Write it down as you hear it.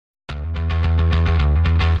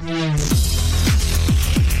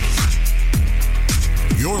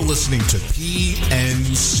listening to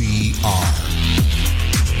PNCR.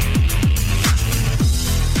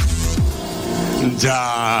 Da,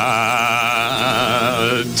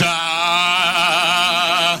 da,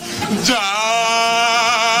 da,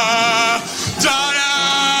 da, da,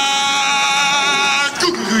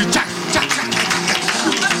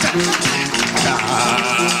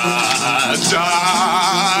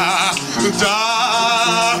 da,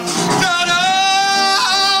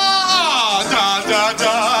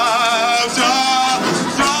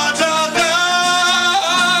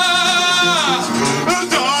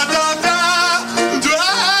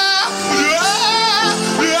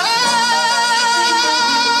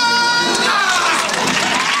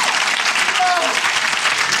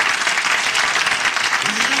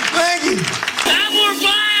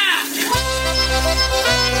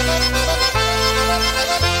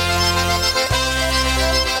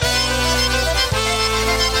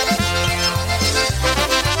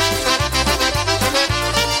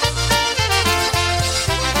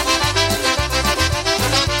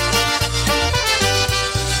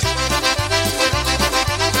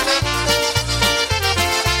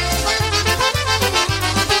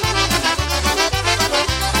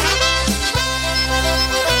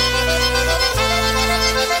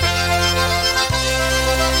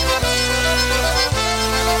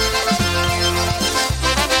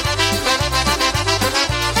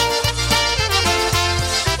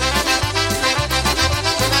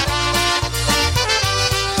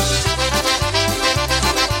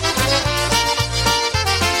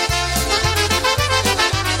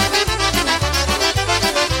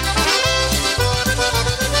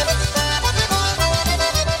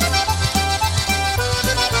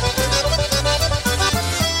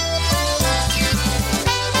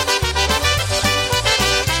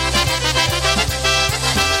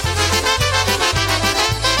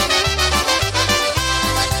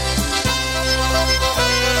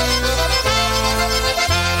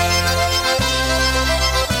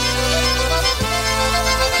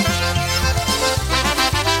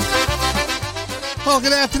 Well,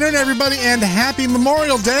 good afternoon, everybody, and happy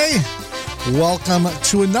Memorial Day. Welcome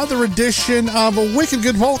to another edition of Wicked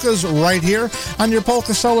Good Polkas right here on your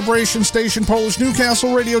Polka Celebration Station,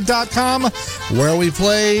 PolishNewcastleRadio.com, where we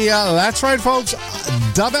play, that's right, folks,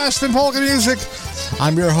 the best in polka music.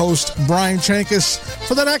 I'm your host, Brian Chankis,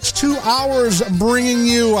 for the next 2 hours, bringing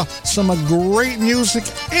you some great music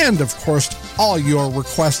and, of course, all your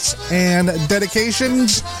requests and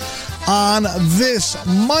dedications. On this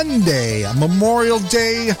Monday, Memorial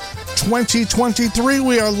Day 2023,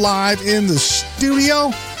 we are live in the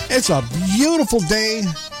studio. It's a beautiful day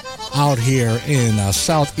out here in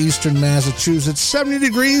southeastern Massachusetts. 70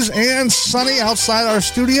 degrees and sunny outside our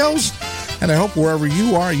studios. And I hope wherever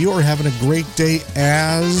you are having a great day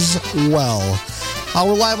as well.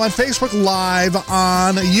 We're live on Facebook, live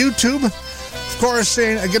on YouTube. Of course,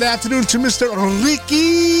 saying a good afternoon to Mr.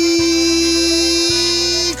 Ricky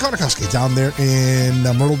Kotakowski down there in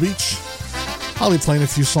Myrtle Beach. I'll be playing a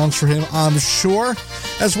few songs for him, I'm sure,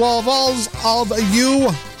 as well as all of you,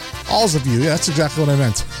 yeah, that's exactly what I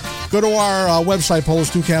meant. Go to our website,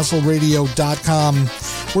 PolishNewcastleRadio.com,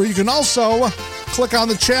 where you can also click on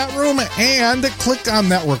the chat room and click on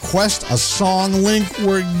that request a song link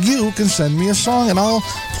where you can send me a song and I'll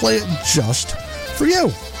play it just for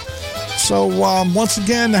you. So once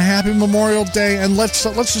again, a happy Memorial Day, and let's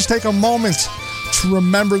just take a moment to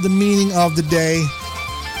remember the meaning of the day.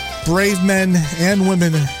 Brave men and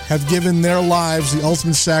women have given their lives the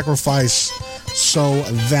ultimate sacrifice so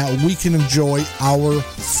that we can enjoy our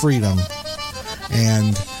freedom.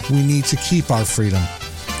 And we need to keep our freedom.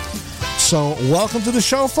 So welcome to the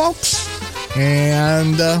show, folks.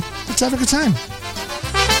 And let's have a good time.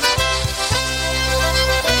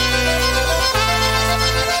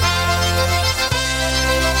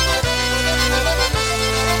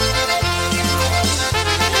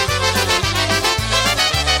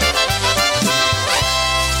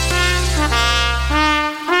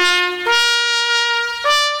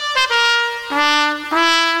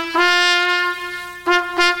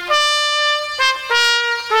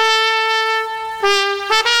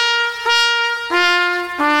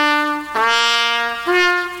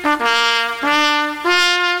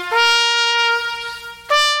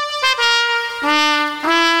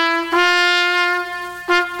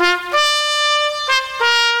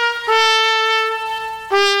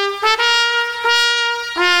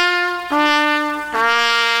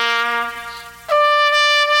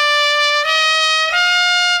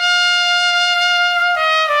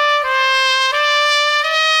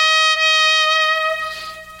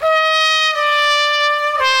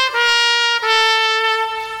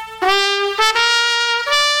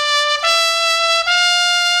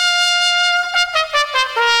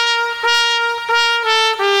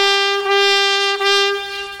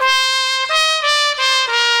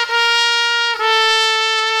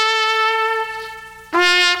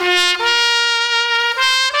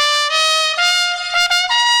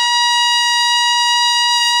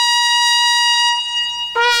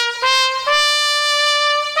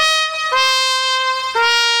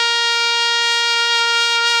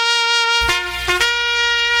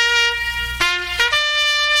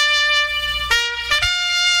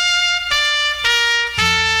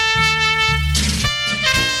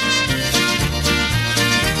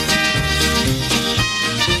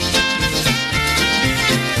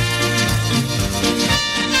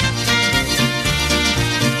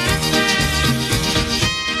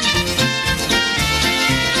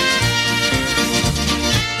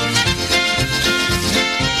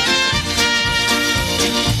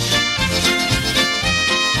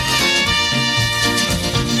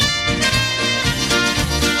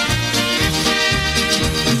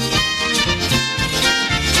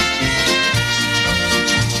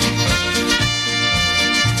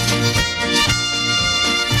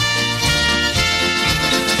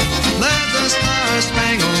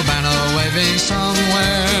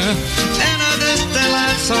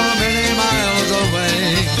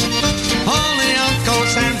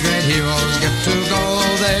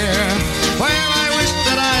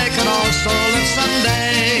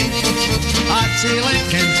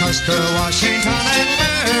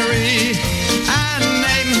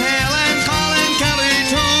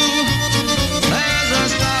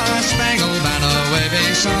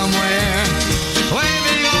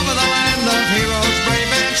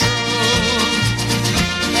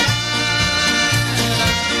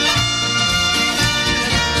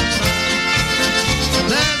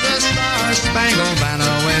 star-spangled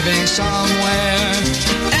banner waving somewhere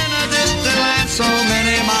in a distant land so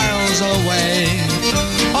many miles away.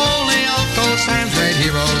 Only Uncle Sam's great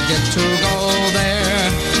heroes get to go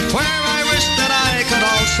there, where I wish that I could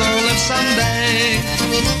also live someday.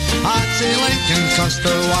 I'd see Lincoln,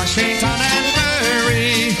 Custer, Washington, and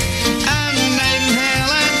Perry, and Nathan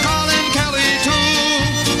and Colin Kelly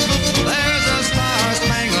too. There's a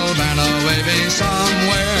star-spangled banner waving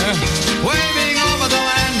somewhere, waving over the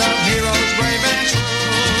land of heroes brave and true.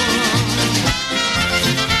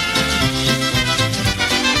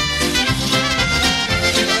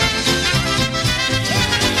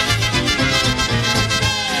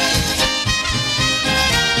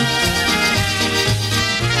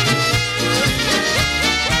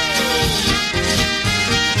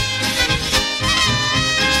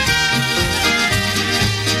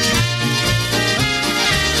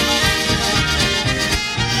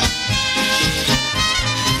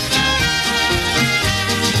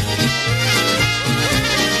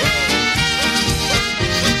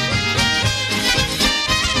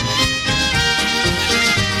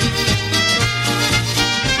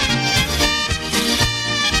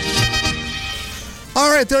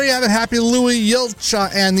 There you have it. Happy Louis Yilcha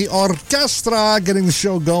and the orchestra getting the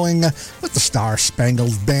show going with the Star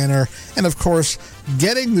Spangled Banner. And, of course,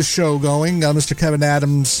 getting the show going, Mr. Kevin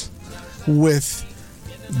Adams with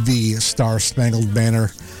the Star Spangled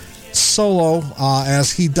Banner solo,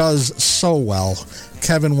 as he does so well.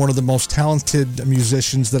 Kevin, one of the most talented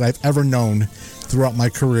musicians that I've ever known throughout my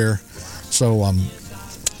career. So,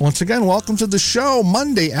 once again, welcome to the show.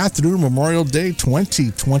 Monday afternoon, Memorial Day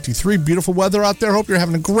 2023. Beautiful weather out there. Hope you're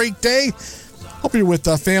having a great day. Hope you're with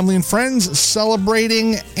family and friends,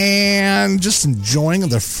 celebrating and just enjoying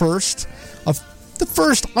the first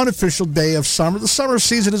unofficial day of summer. The summer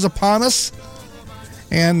season is upon us,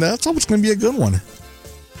 and that's always going to be a good one.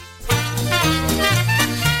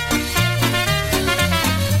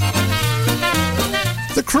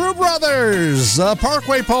 The Crew Brothers,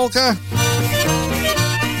 Parkway Polka.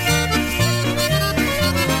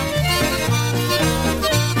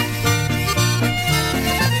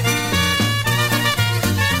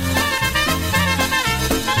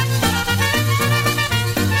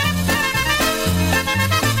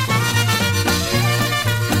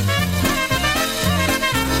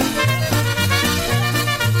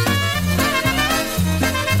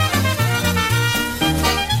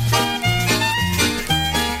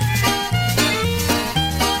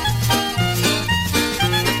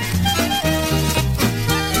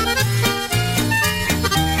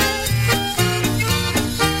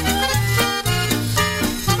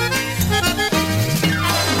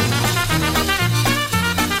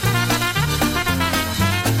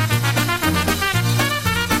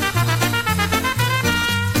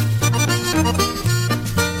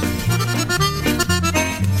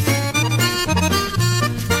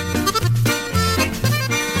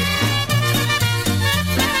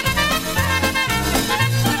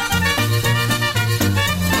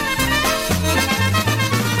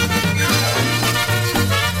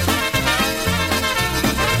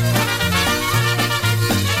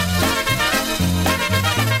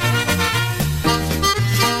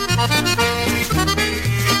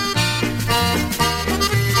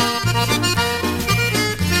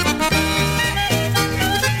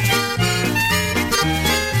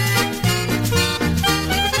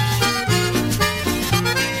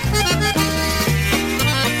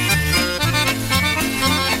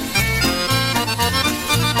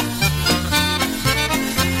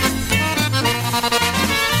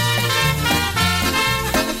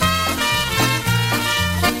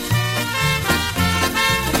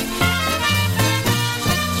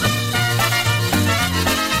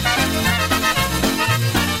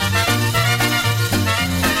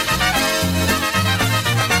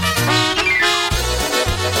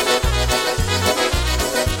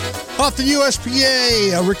 Off the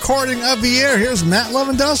USPA, a recording of the year. Here's Matt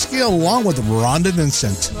Lewandowski along with Rhonda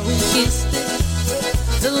Vincent.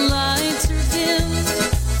 The lights are dim,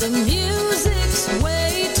 the music's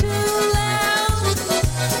way too loud,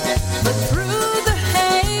 but through the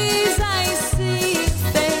haze I see a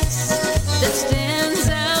face that stands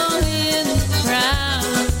out in the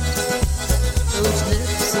crowd. Those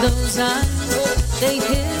lips, those eyes, they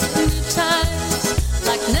hypnotize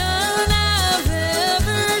like none I've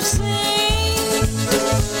ever seen.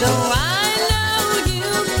 Though I know you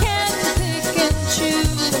can pick and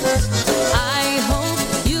choose, I hope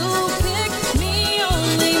you'll pick me,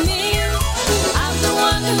 only me. I'm the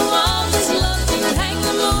one who always loved you, hang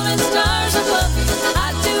the moon and stars above you.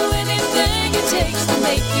 I'd do anything it takes to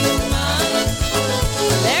make you mine.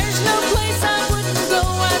 There's no place I wouldn't go,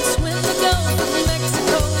 I'd swim the Gulf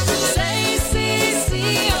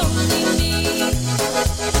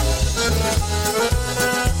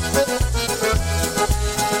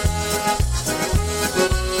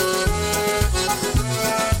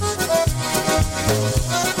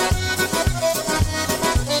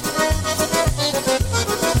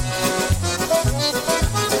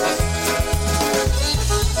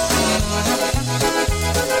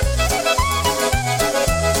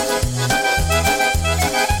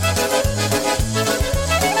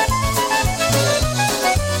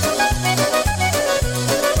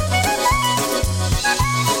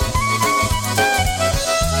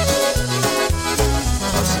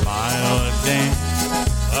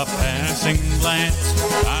passing glance,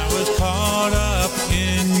 I was caught up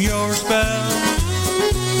in your spell.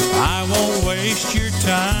 I won't waste your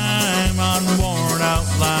time on worn out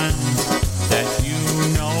lines that you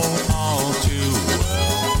know all too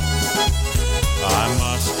well. I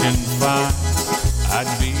must confide,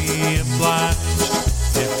 I'd be obliged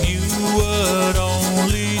if you would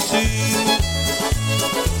only see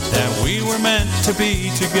that we were meant to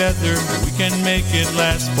be together. We can make it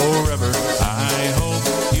last forever. I hope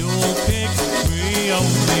you'll pick me,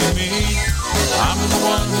 only me. I'm the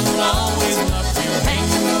one who always loved you, hang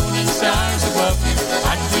the moon and stars above you.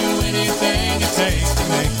 I'd do anything it takes to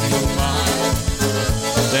make you mine.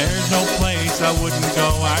 There's no place I wouldn't go.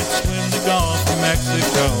 I'd swim the Gulf of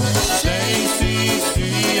Mexico. Say,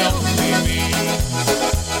 see, only me.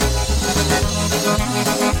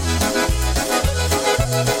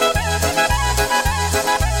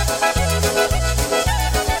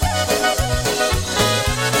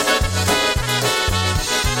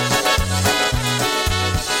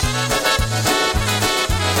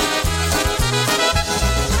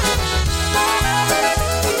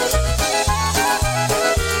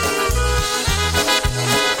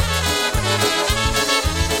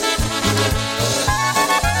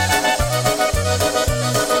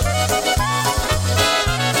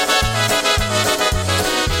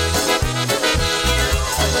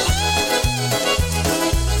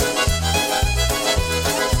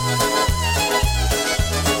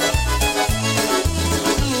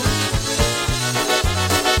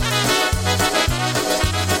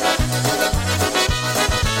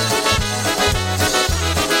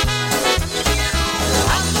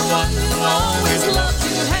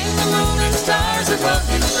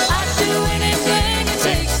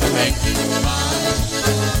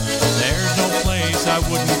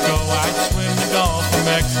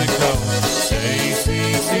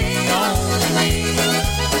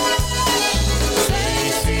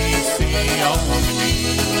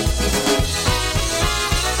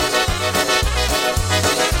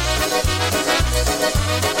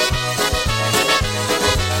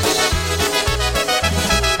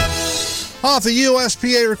 Off the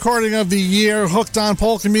USPA recording of the year, Hooked on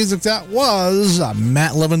Polka Music, that was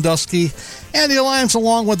Matt Lewandowski and the Alliance,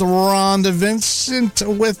 along with Rhonda Vincent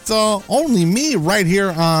with Only Me right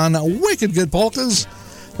here on Wicked Good Polkas.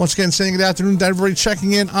 Once again, saying good afternoon to everybody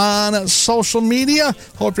checking in on social media.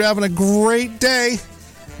 Hope you're having a great day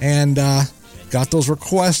and got those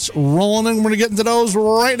requests rolling in. We're going to get into those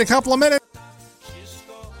right in a couple of minutes.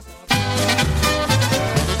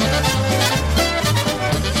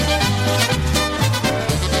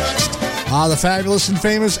 The fabulous and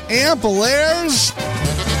famous Ampliers.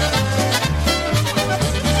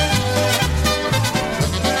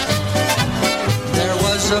 There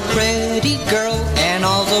was a pretty girl, and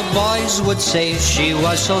all the boys would say she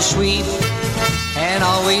was so sweet and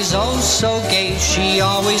always oh so gay. She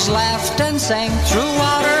always laughed and sang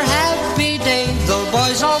throughout her happy day. The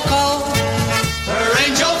boys all called her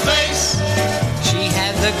angel face. She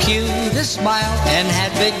had the cutest smile and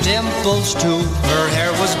had big dimples too. Her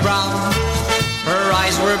hair was brown, her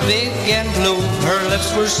eyes were big and blue, her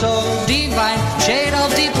lips were so divine, shade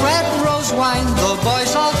of deep red rose wine. The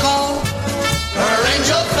boys all called her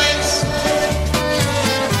angel face.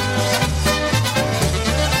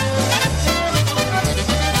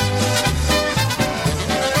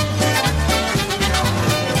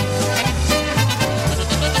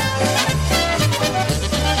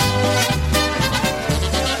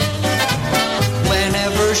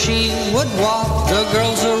 Whenever she would walk, the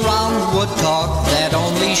girls around would talk that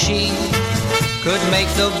only she could make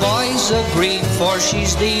the boys agree, for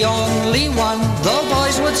she's the only one. The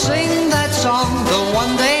boys would sing that song, the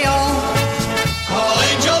one they all call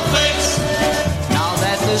Angel Face. Now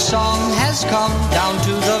that the song has come down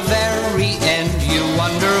to the very end, you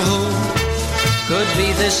wonder who could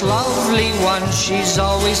be this lovely one. She's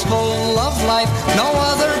always full of life, no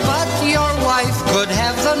other but your wife could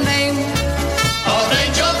have the name of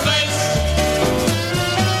Angel Face.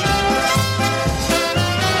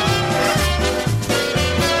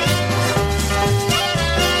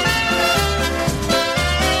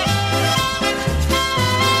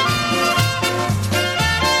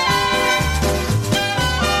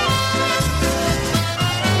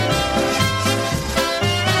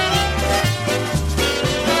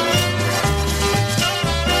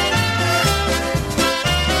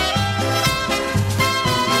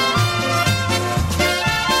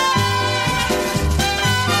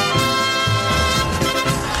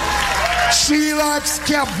 She likes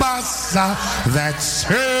kielbasa, that's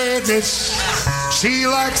her dish. She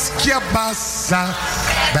likes kielbasa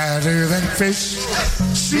better than fish.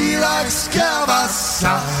 She likes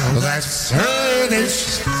kielbasa, that's her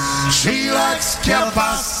dish. She likes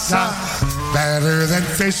kielbasa better than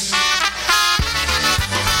fish.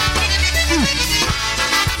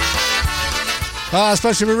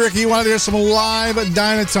 Especially for Ricky, you wanted to hear some live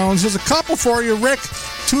Dynatones. There's a couple for you, Rick.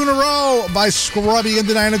 2 in a row by Scrubby and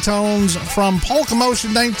the Dynatones from Polka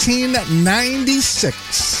Motion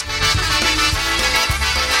 1996.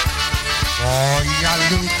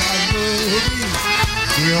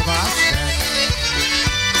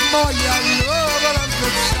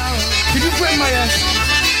 Can you play my ass?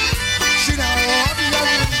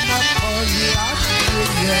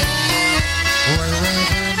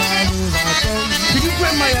 Can you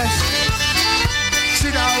grab my ass?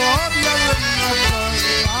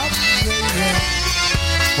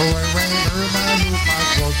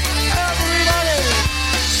 Everybody,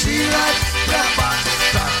 she likes the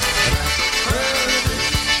pasta.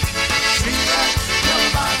 She likes the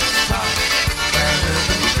pasta better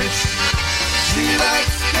than fish. She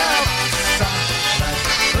likes the pasta.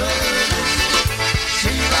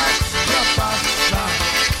 She likes the pasta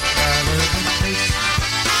better than fish.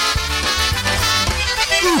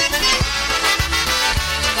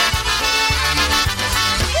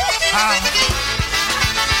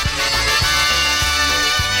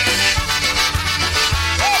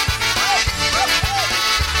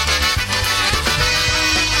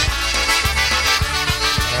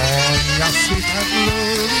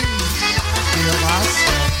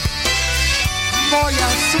 Moja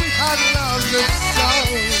sweetheart loves it so.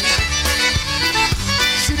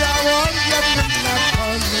 She don't want you to not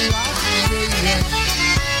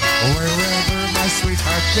wherever my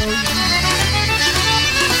sweetheart goes.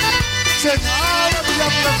 Said all of you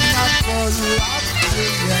not for love.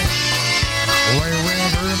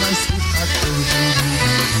 Wherever my sweetheart goes.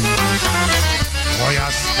 Boy,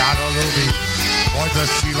 I start a little. Boy,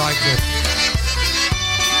 does she like it.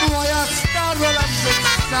 Boy, I start a little.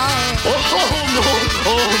 Oh no,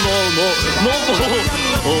 oh no, no, no,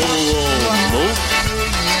 oh no.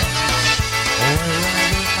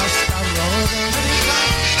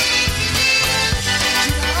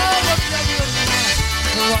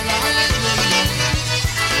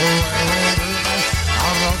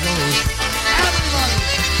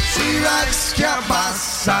 She likes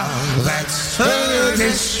kielbasa, that's her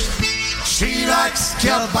dish. She likes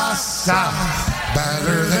kielbasa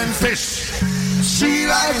better than fish. She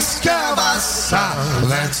likes kielbasa,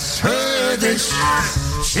 that's her dish.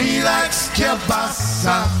 She likes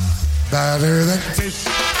kielbasa better than fish.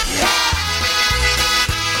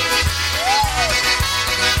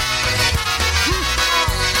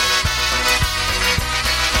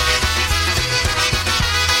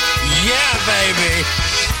 Yeah, baby.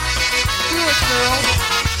 Do it, girl.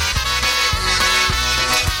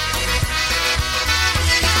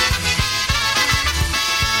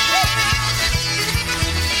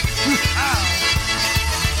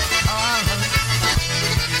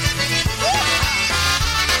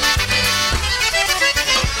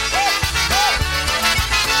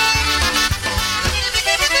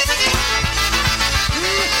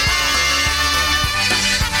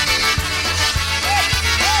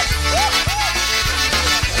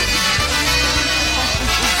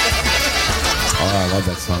 I love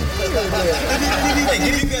that song.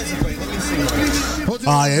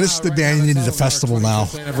 Yeah, this is the band you need at the festival now.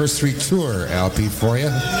 Anniversary tour, LP, for you.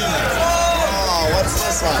 Oh, what's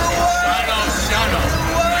this one?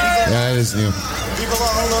 Yeah, it is new. People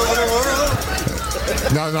all over the world?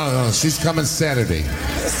 No. She's coming Saturday.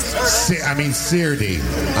 Saturday.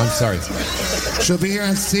 I'm sorry. She'll be here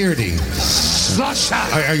on Saturday.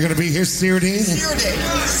 Are you going to be here Saturday? Saturday.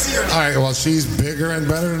 All right, well, she's bigger and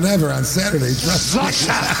better than ever on Saturday.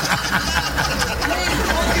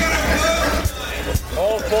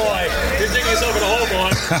 Oh, boy. You're digging yourself in a hole,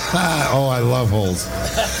 boy. Oh, I love holes.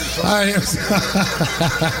 All right.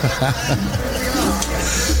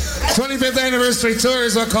 25th anniversary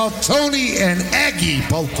tours are called Tony and Aggie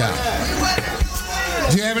Polka.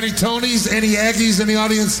 Do you have any Tonys, any Aggies in the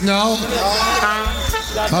audience? No?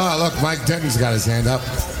 Oh, look, Mike Denton's got his hand up.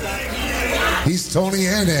 He's Tony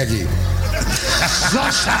and Aggie. Here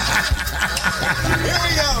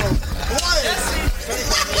we go.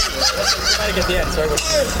 Try to get the end. Sorry. One,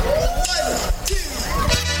 two.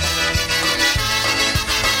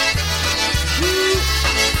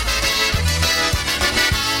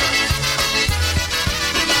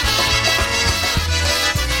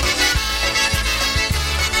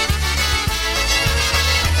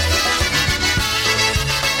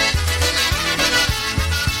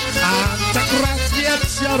 Raz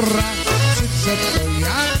wieczora przyszedł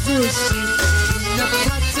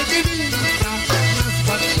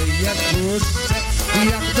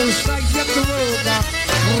Jak to sajdzie droga,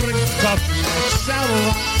 rynka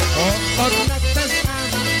ciała, ona też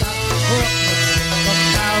anda,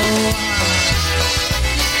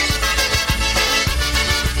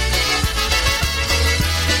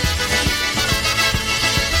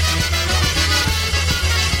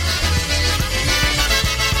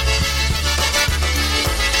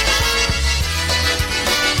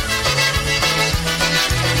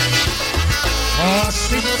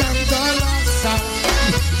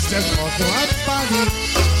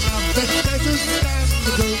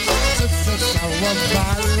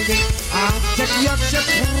 a tak jak się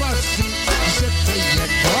prosi, żeby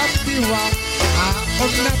jego biła, a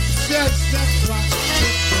ona przeżyła,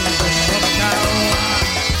 żeby go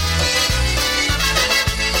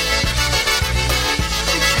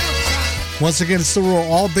Once again, it's the rule.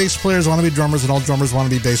 All bass players want to be drummers, and all drummers want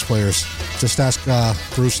to be bass players. Just ask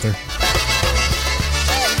Brewster.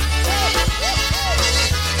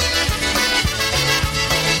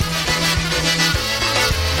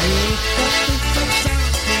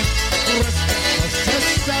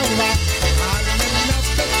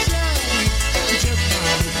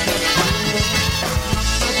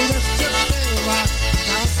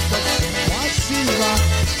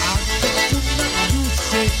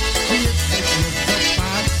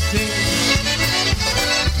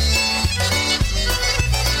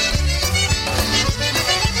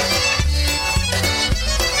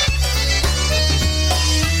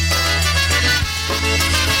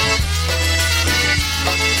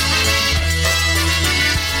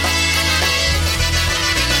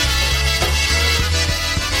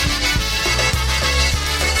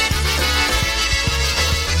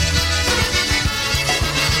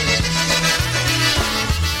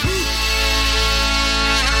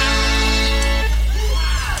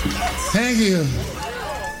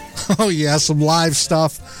 Oh, yeah, some live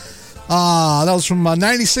stuff. That was from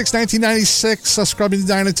 1996, Scrubbing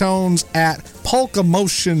the Dynatones at Polka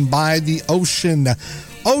Motion by the Ocean.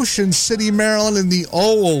 Ocean City, Maryland, in the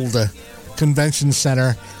old convention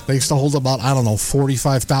center. They used to hold about,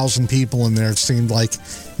 45,000 people in there. It seemed like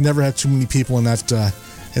you never had too many people in that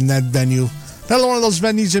venue. Another one of those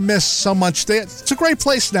venues you miss so much. It's a great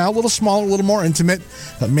place now, a little smaller, a little more intimate.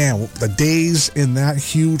 But man, the days in that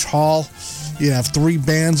huge hall, you have 3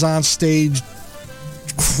 bands on stage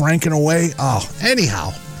cranking away. Oh,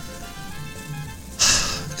 anyhow.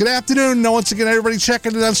 Good afternoon. Once again, everybody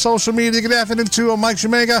checking it on social media. Good afternoon to Mike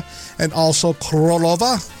Shemega and also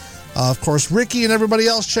Krolova. Of course, Ricky and everybody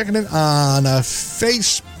else checking it on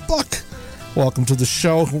Facebook. Welcome to the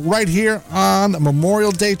show right here on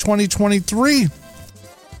Memorial Day 2023.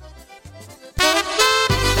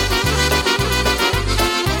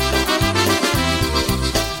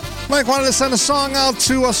 Mike wanted to send a song out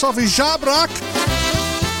to Sophie Jabrak.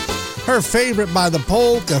 Her favorite by the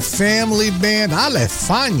Polka family band,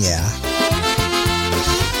 Alefania.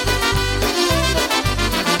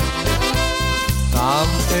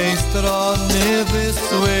 Tamtej strony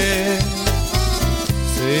Wysły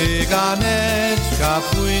cyganeczka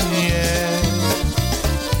płynie.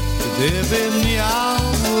 Gdybym miał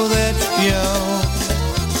łódeczkę,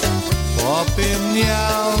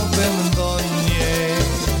 popłynąłbym do niej.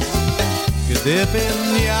 Gdybym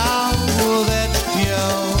miał łódeczkę,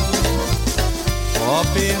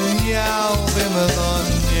 popłynąłbym do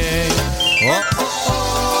niej. O, o, o,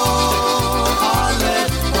 ale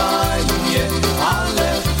fajnie, ale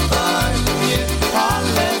fajnie,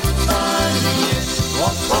 ale fajnie. O,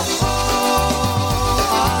 o, o,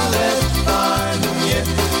 ale fajnie,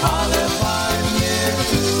 ale fajnie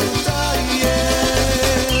tutaj jest.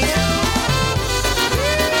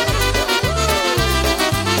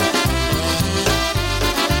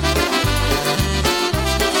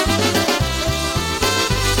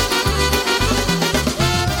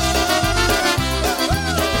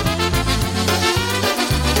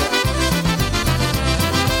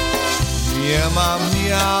 Nie mam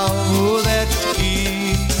ja łódeczki,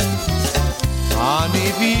 ani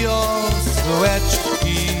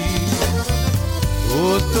wiosłeczki.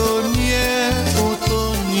 Utonie,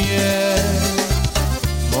 utonie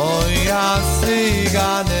moja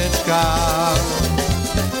cyganeczka.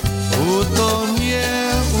 Utonie,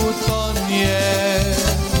 utonie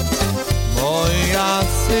moja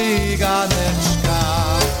cyganeczka.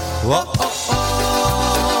 O, o, o,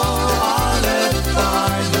 ale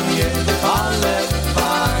fajnie, ale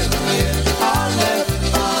fajnie, ale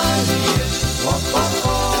fajnie. O, o, o,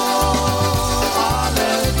 ale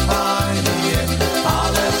fajnie,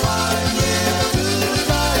 ale fajnie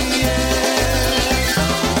tutaj jest.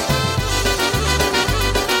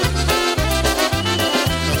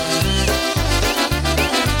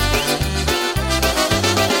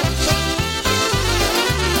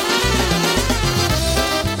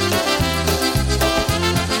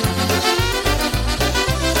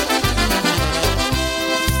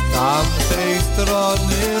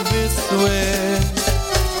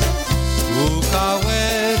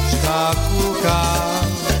 szuka,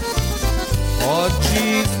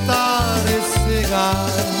 oggi stary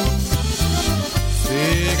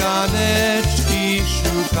cyganeczki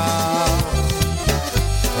szuka,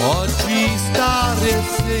 oggi stary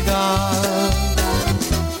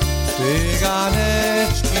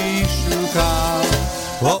cyganeczki szuka.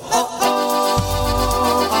 O, o, o,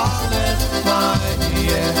 ale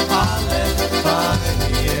fajnie, ale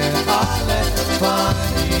fajnie, ale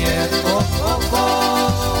fajnie, o, o, o,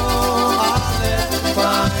 ale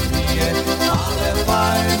fajnie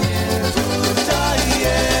tutaj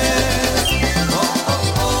jest. O, o,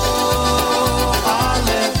 o,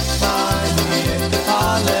 ale fajnie,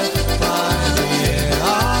 ale fajnie,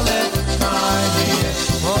 ale fajnie,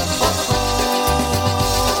 o, o, o,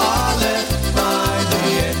 ale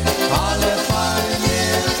fajnie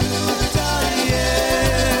tutaj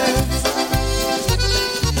jest.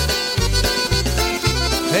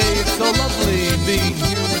 Hey, it's so lovely being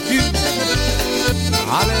here with you.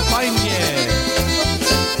 Ale fajnie.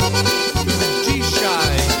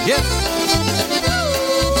 Dzisiaj jest.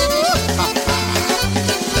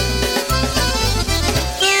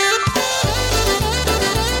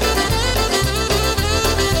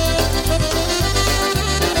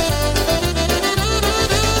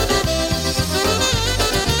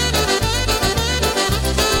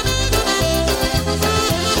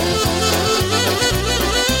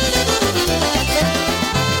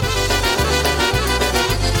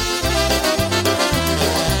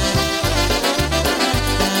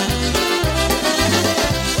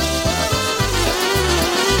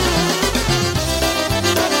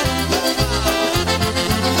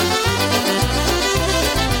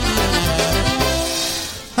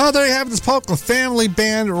 Oh, there you have this Polka family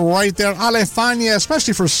band right there. Ale fajnie,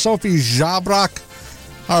 especially for Sophie Jabrak.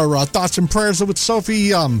 Our thoughts and prayers with Sophie.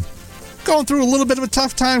 Going through a little bit of a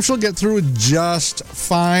tough time. She'll get through it just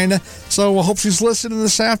fine. So I hope she's listening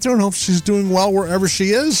this afternoon. Hope she's doing well wherever she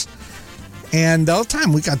is. And all the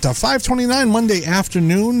time, we got 5:29 Monday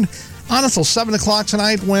afternoon on until 7 o'clock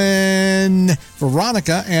tonight when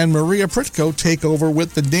Veronica and Maria Pritko take over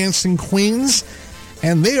with the Dancing Queens.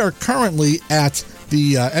 And they are currently at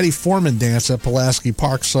the Eddie Foreman dance at Pulaski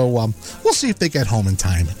Park. So we'll see if they get home in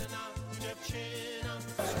time.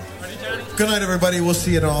 Good night, everybody. We'll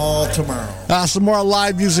see you all tomorrow. Some more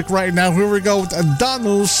live music right now. Here we go with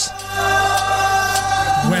Danus.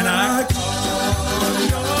 When I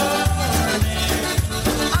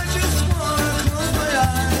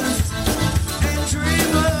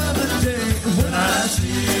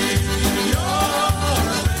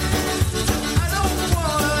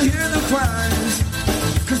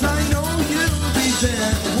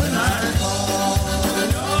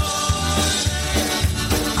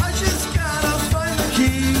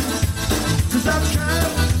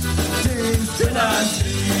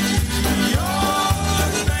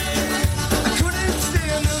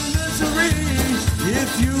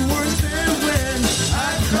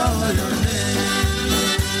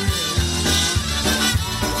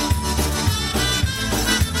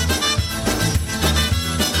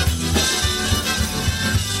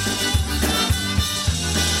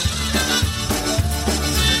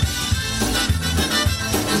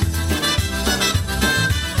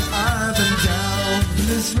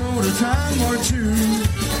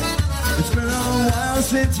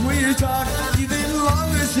since we talked, even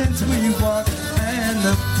longer since we walked, and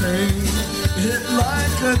the pain hit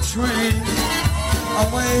like a train.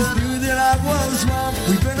 Always knew that I was wrong.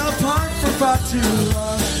 We've been apart for far too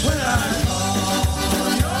long. When I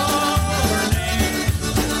call your name,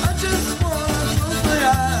 I just wanna close my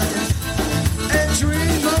eyes and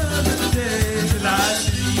dream of the day that I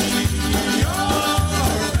see your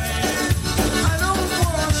face. I don't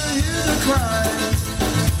wanna hear the cries,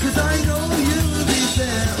 'cause I know you'll be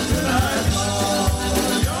there when I call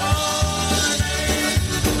your name.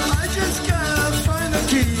 I just gotta find the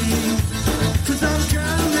key, 'cause I'm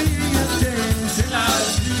counting the days and I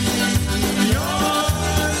see your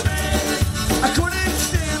face. I couldn't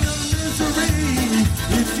stand the misery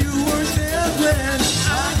if you weren't there when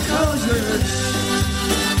I called your name.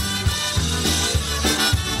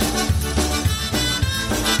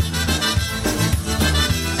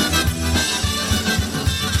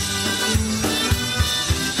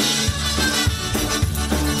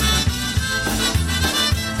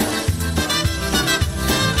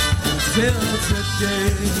 Till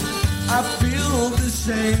today, I feel the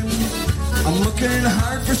same. I'm looking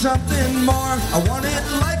hard for something more. I want it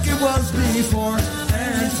like it was before.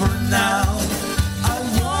 And for now, I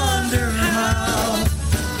wonder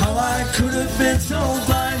how I could have been so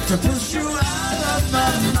blind to push you out of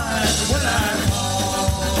my mind. When I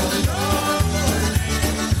call your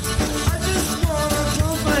name, I just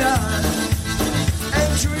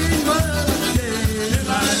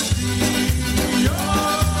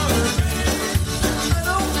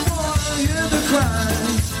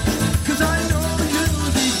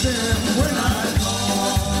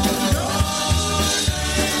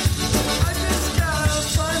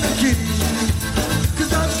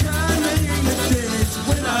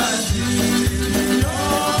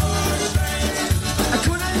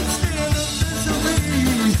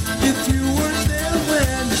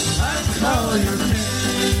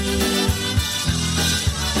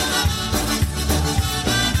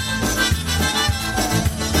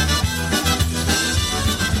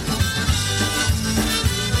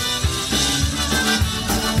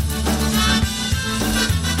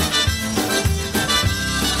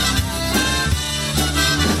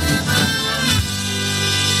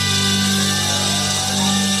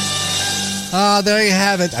There you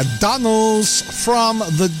have it. Donos from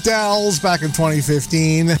the Dells back in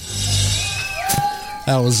 2015.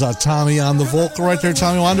 That was Tommy on the vocal right there,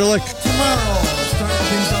 Tommy Wanderlick. Tomorrow, starting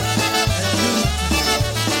things up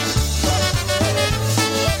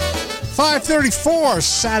at 5:34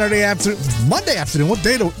 Saturday afternoon, Monday afternoon. What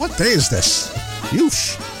day is this?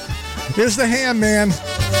 Yeesh. Here's the Ham Man.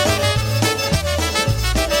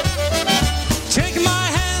 Take my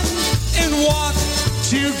hand and walk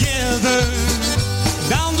together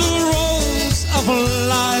down the roads of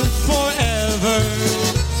life forever.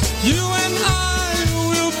 You and I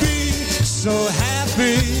will be so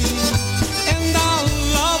happy, and our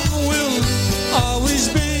love will always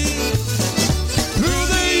be through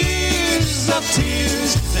the years of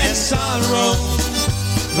tears and sorrow,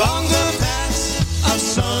 long the paths of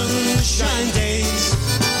sunshine days,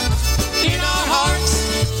 in our hearts,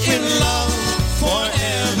 in love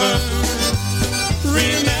forever,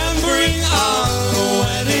 remembering our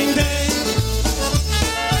wedding day.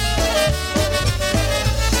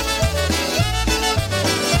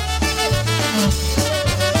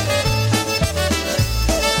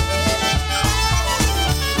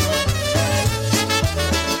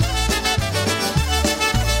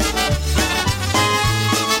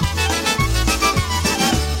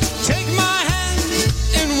 Take my hand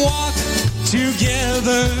and walk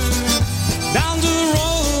together down the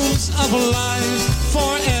roads of life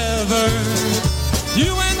forever.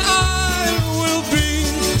 You and I will be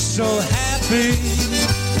so happy,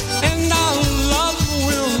 and our love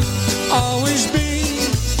will always be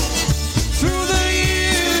through the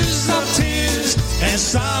years of tears and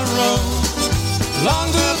sorrow,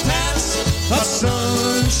 long the paths of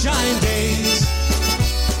sunshine days,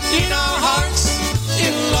 in our hearts,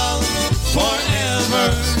 in love forever,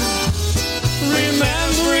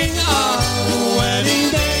 remembering our wedding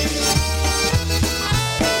day.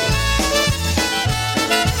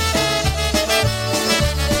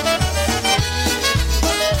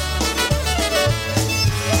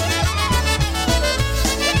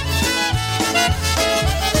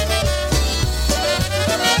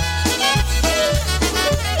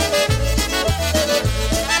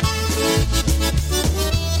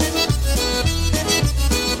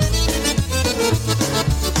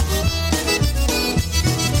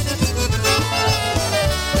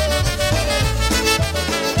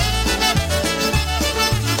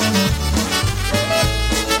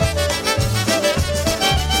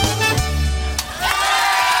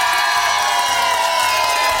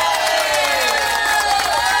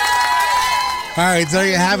 All right, there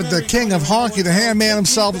you have it. The king of honky, the Ham Man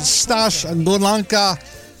himself, Stash Glanka,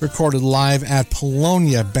 recorded live at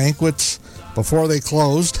Polonia Banquets before they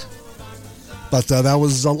closed. But that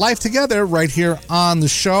was Life Together right here on the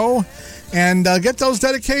show. And get those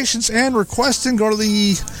dedications and requests and go to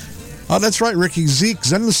the... Oh, that's right, Ricky Zeke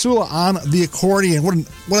Zenasula on the accordion.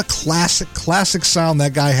 What a classic sound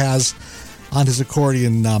that guy has on his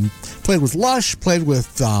accordion. Played with Lush, played with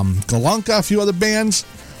Galunka, a few other bands.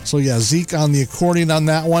 So yeah, Zeke on the accordion on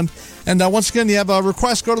that one. And once again, you have a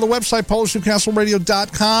request, go to the website,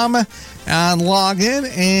 PolishNewcastleRadio.com, and log in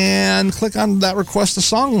and click on that request a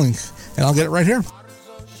song link. And I'll get it right here.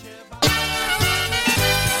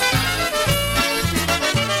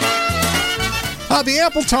 The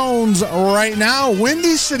Appletones right now,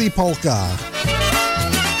 Windy City Polka.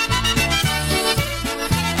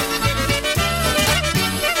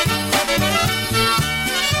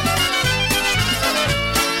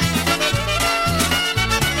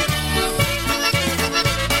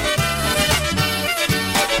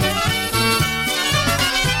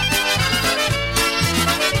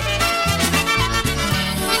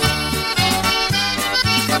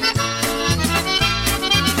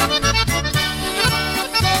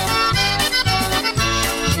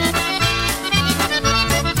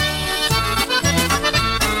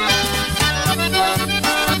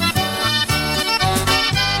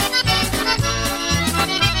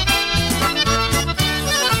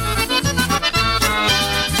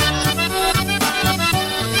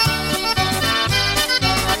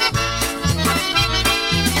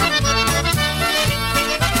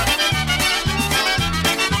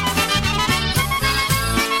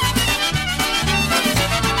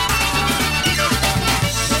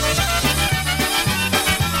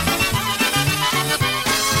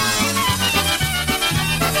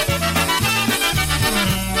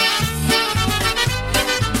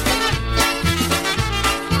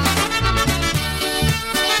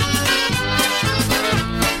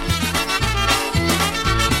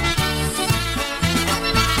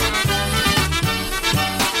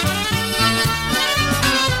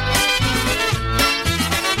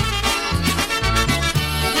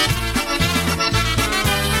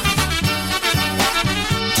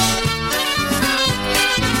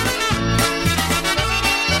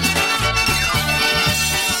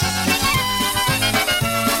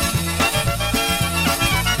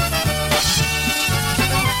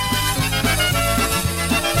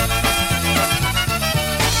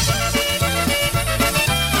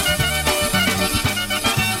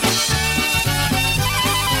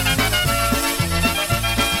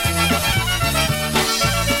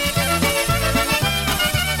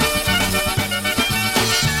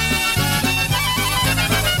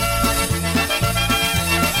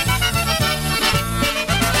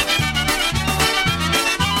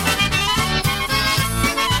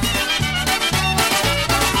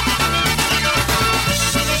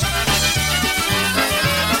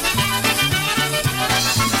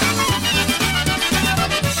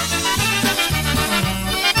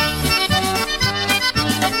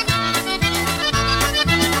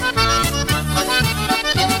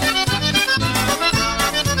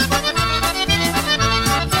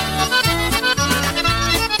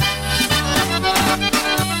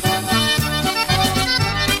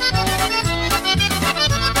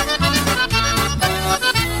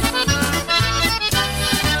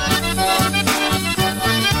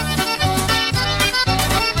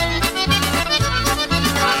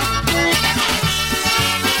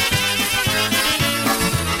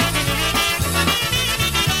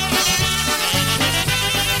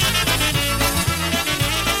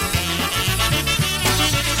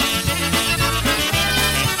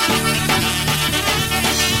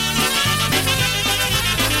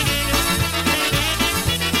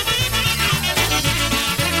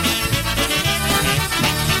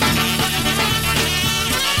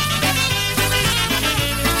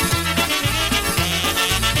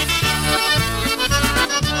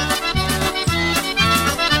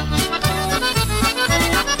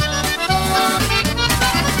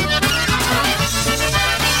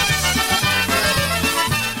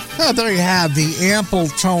 Well, there you have the Ample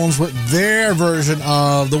Tones with their version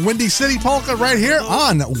of the Windy City Polka right here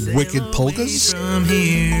on Wicked Polkas. From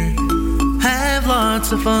here, have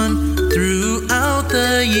lots of fun throughout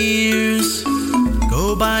the years.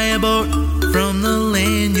 Go buy a boat from the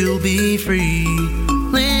land, you'll be free.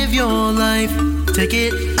 Live your life, take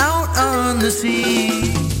it out on the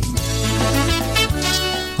sea.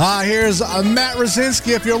 Here's Matt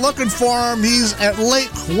Rosinski. If you're looking for him, he's at Lake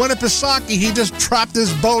Winnipesaukee. He just dropped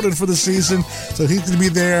his boat in for the season, so he's going to be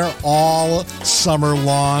there all summer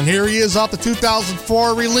long. Here he is off the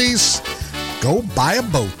 2004 release, Go Buy a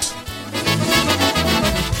Boat.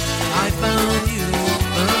 I found you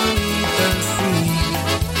beneath the sea.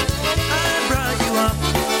 I brought you up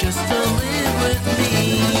just to live with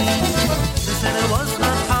me. They said it was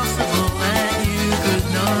not possible that you could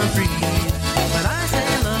not breathe, but I say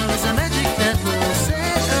love is a magic that will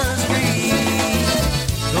set us free.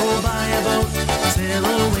 Go buy a boat, sail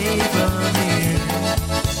away from here.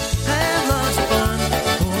 Have lots of fun,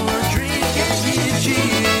 or drink and give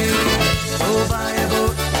cheer. Go buy a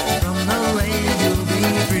boat from the land, you'll be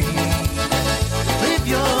free. Live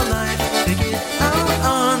your life, take it out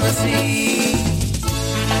on the sea.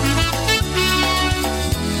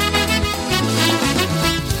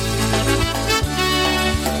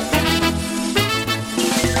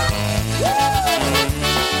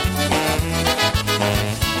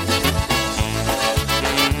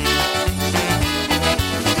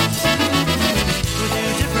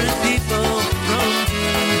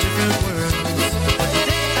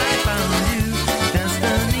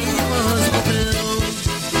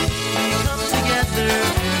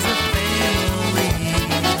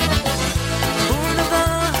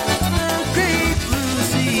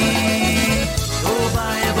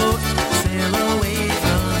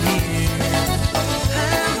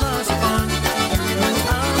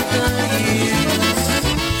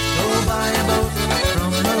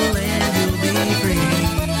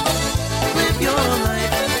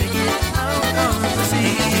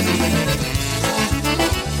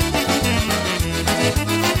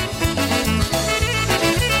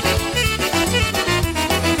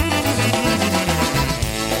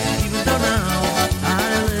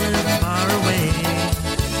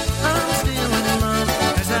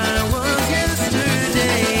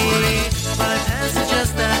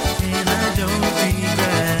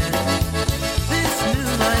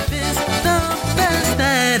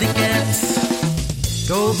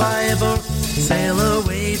 Go buy a boat, sail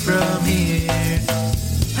away from here.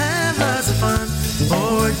 Have lots of fun,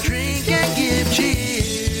 or drink and give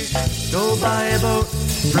cheer. Go buy a boat,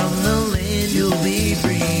 from the land you'll be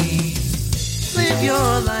free. Live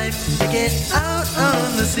your life, take it out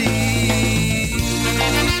on the sea.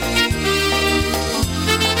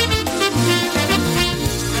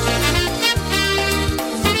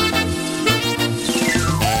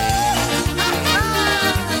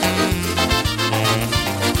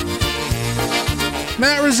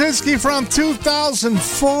 Matt Rosinski from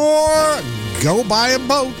 2004, Go Buy a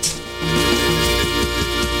Boat.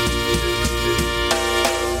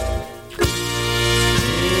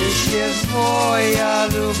 Tyś jest moja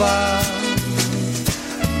luba,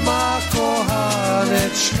 ma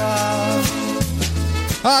kochaneczka.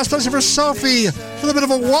 Especially for Sophie, a little bit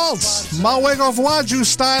of a waltz, małego Władziu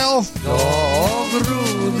style. Do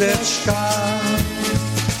ogródeczka.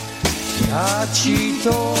 Ja ci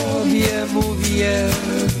tobie mówię,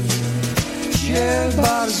 cię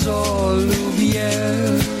bardzo lubię.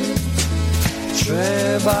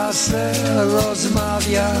 Trzeba se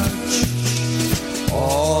rozmawiać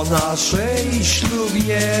o naszej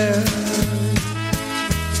ślubie.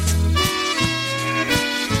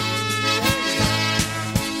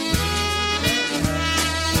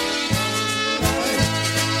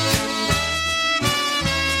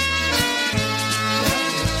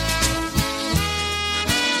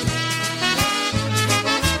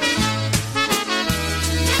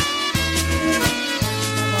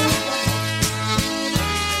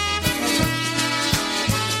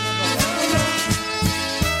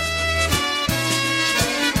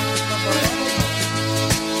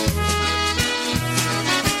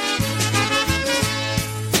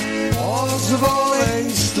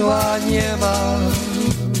 Pozwoleństwa nie ma,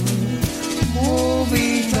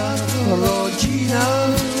 mówi ta rodzina,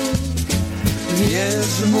 więc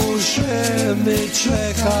musimy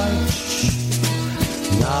czekać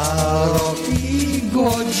na rok i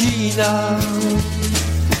godzina.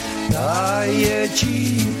 Daję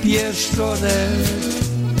ci pieszczonek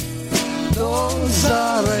do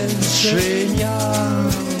zaręczenia.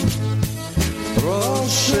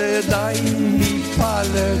 Proszę daj mi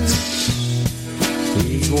palec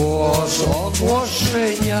i głos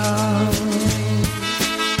ogłoszenia.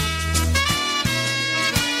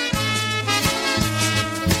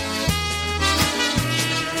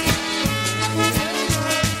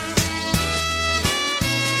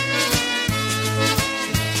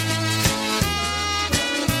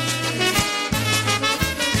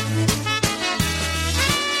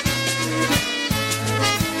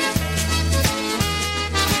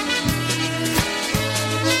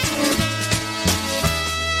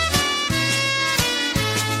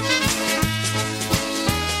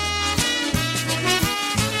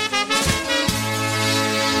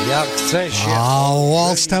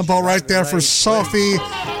 Waltz tempo right there for Sophie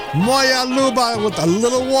Moya Luba with a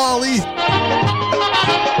little Wally.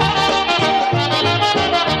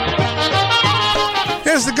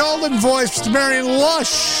 Here's the golden voice to Marion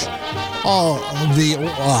Lush. Oh, the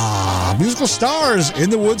musical stars in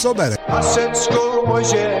the woods obey. Laseczku mój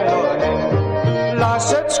zielony,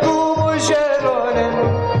 laseczku mój zielony,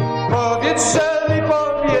 powiedz, że mi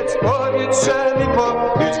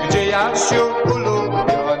powiedz, gdzie Jasiu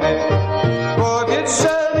ulubiony. Powiedz,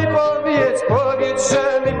 że mi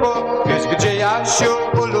powiedz, gdzie Jasiu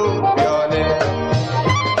ulubiony.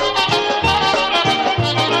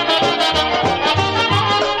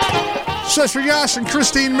 Says for Yash and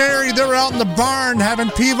Christine Mary, they're out in the barn having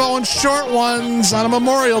pivo and short ones on a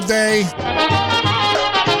Memorial Day.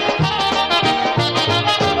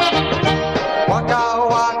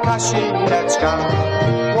 Łakała Kasineczka,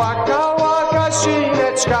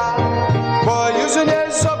 bo już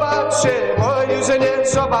nie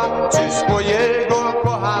zobaczy swojego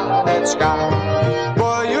kochaneczka.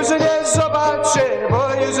 Bo już nie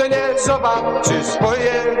zobaczy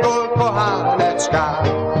swojego kochaneczka.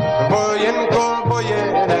 Wojenko,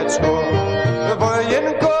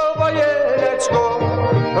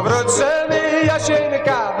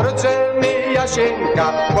 wrócemy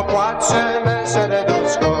Jasieńka, popłaczemy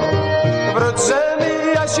serduszko.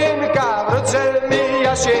 Wrócemy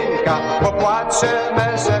Jasieńka,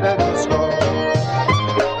 popłaczemy serduszko.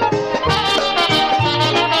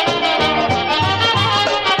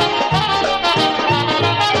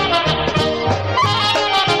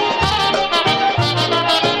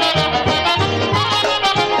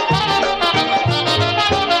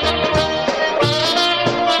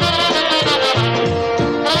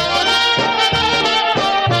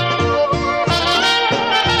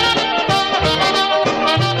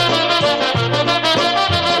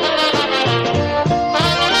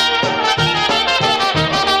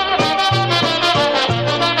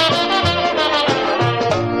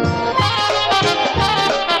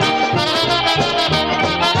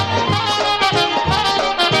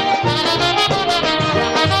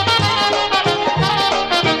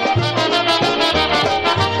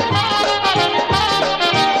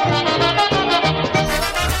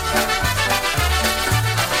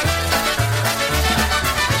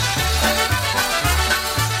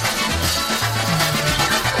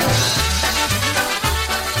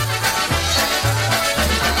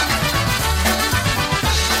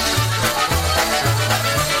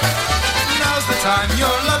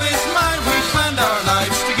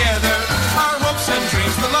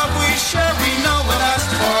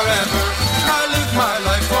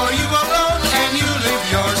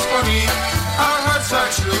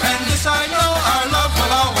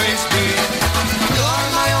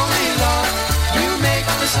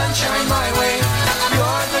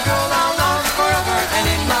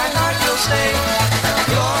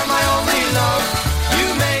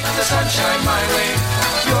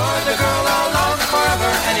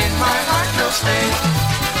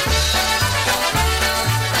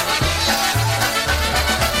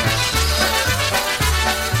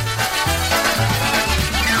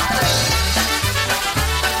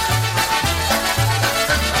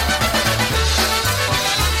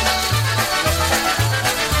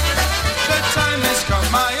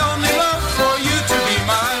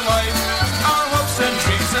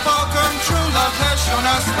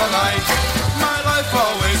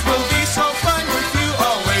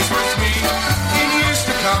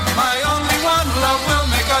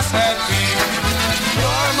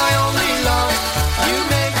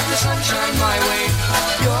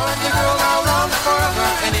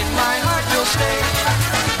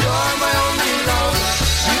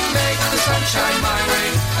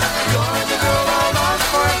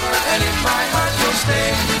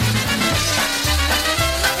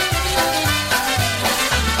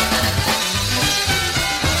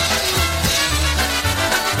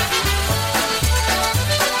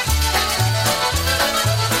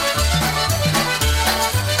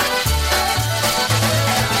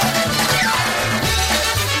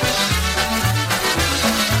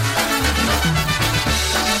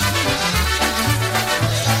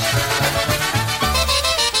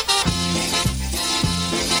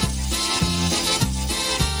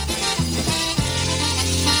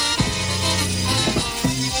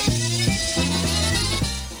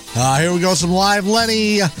 Here we go, some live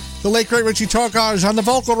Lenny, the late great Richie Tokars on the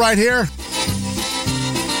vocal right here.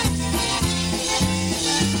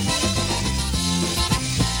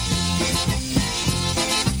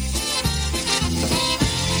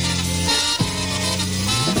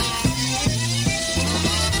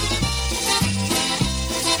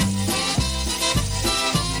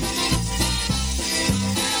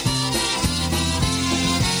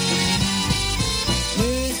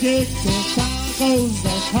 Tacos, the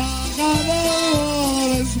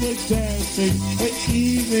carnival as we're dancing the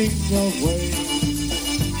evening away.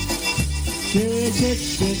 Tick,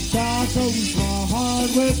 tacos, my heart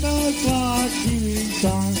with the clock keeping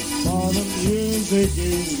time while the music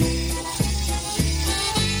is gay.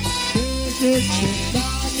 Tick,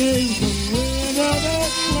 tacos, the winner that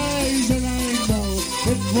plays, and I know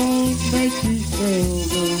it won't make you feel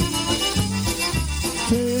good.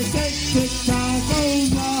 Tick, tacos,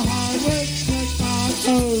 my heart with the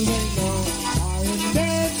tacos, and know I am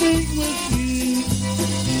dancing with you.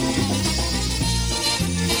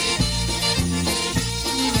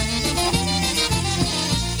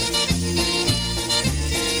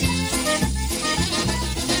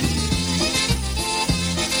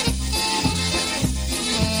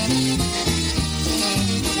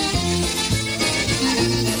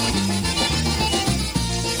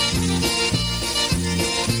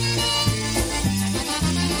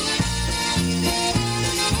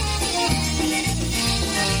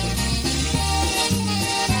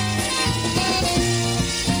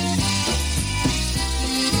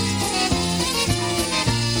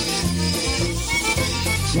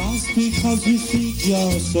 Because you think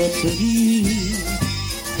you're so pretty,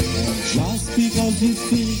 and just because you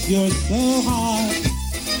think you're so hot,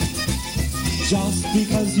 just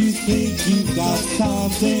because you think you've got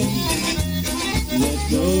something that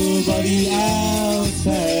nobody else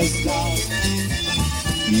has got,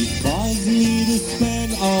 you cause me to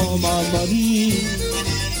spend all my money.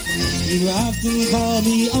 You often call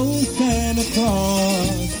me old Santa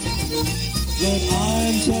Claus. But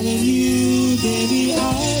I'm telling you, baby,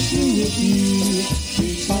 I'll do with you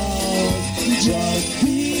because, just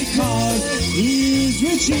because he's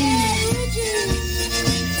Richie.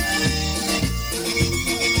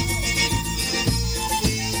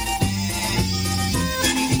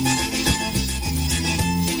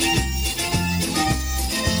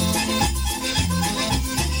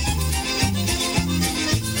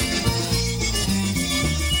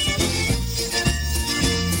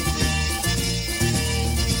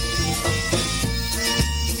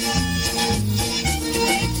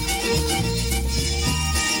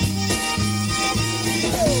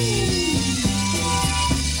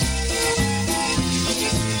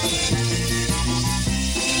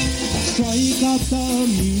 Strike up the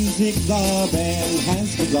music, the band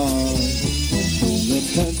has begun. The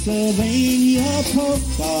Pennsylvania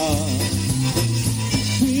polka.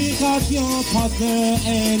 Pick up your partner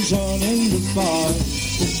and join in the fun.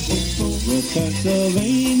 The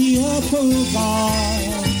Pennsylvania polka.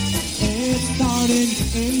 It started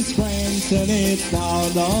in Scranton, it's now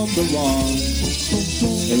number one.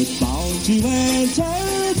 It's bound to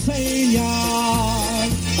entertain ya.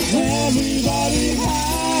 Everybody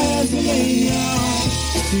has a mania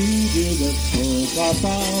to do the polka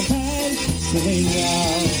from Pennsylvania.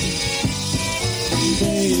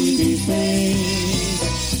 Baby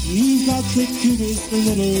face, you've got the cutest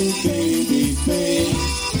little baby face.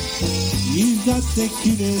 You've got the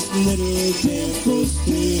cutest little dimples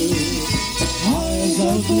too. Eyes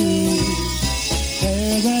of blue,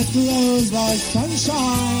 hair that glows like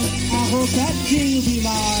sunshine. I hope that you'll be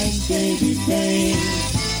mine, baby face.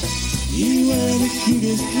 You wear the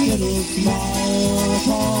cutest little smile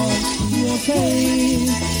upon your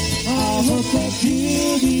face. I hope that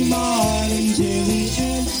you'll be mine until the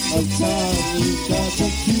end of time. You've got the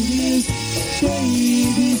cutest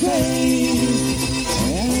baby face.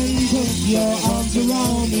 And put your arms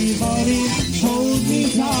around me, buddy, hold me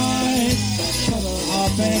tight. Snuggle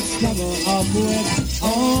up and snuggle up with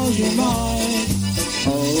all your might.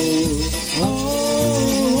 Oh,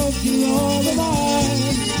 if you're all of mine.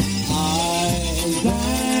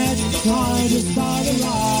 That kind of start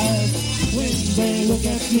alive. When they look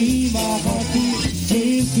at me, my heart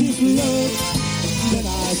begins to float. Then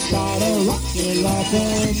I start a rocking like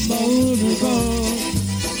a motorboat.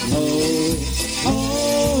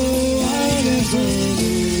 Oh, I never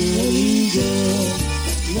knew a girl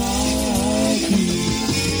like you.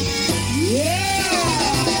 Yeah!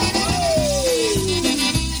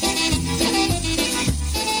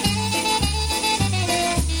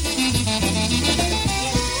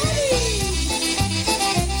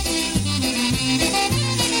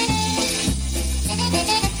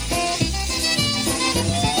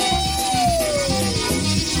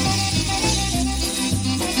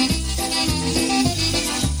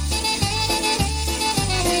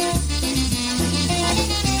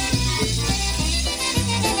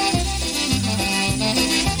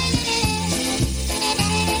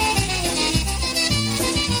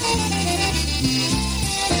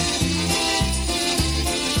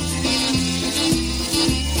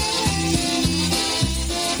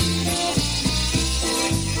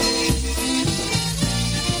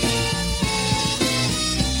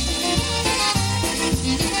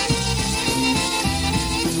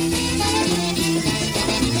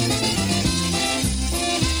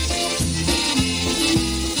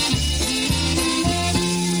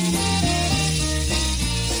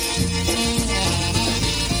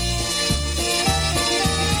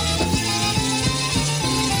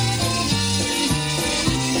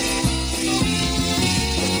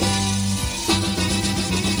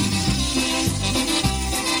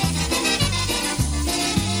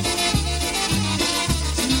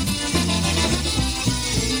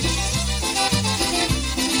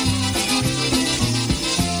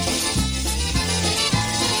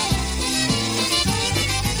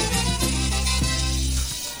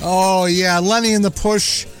 Oh, yeah, Lenny and the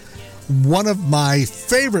Push, one of my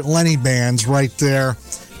favorite Lenny bands right there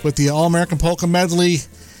with the All-American Polka Medley.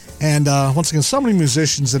 And once again, so many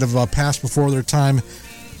musicians that have passed before their time.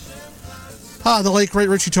 The late, great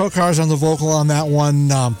Richie Tokar's on the vocal on that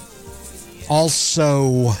one.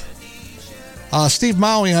 Also, Steve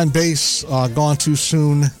Maui on bass, gone too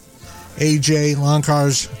soon. AJ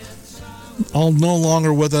Lonkar's all no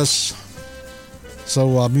longer with us.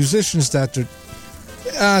 So musicians that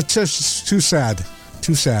are just too sad.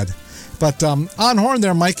 But on horn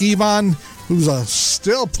there, Mike Evon, who's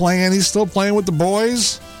still playing. He's still playing with the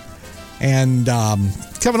boys. And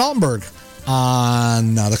Kevin Altenberg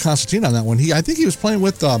on the concertina on that one. I think he was playing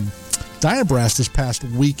with Dynabrass this past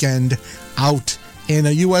weekend out in a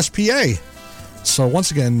USPA. So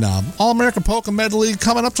once again, All-American Polka Medley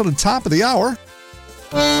coming up to the top of the hour.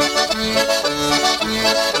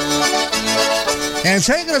 And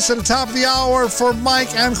taking us to the top of the hour for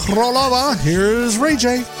Mike and Krolova, here's Ray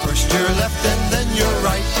J. First your left and then your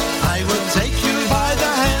right, I will take you by the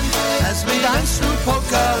hand as we dance through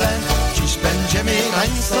Polka land. Dziś będziemy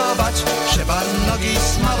tańcować, trzeba nogi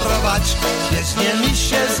smarować. Jeźnie mi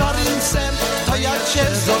się za ryncem, to ja cię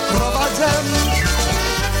zaprowadzę.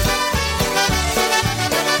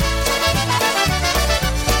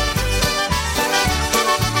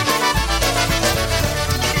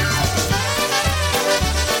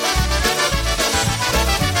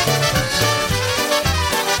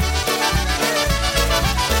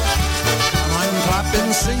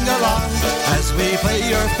 Sing along as we play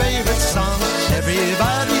your favorite song.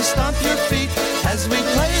 Everybody stomp your feet as we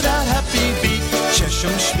play that happy beat. Cieszą,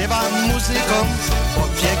 śpiewam muzyką, bo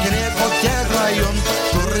pięknie pobierają.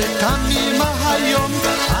 Turykami machają,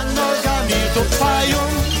 a nogami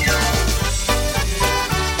dupają.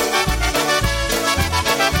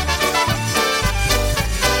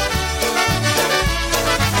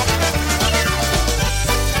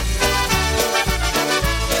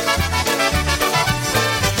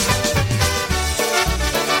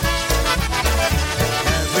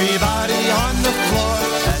 Everybody on the floor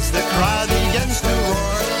as the crowd begins to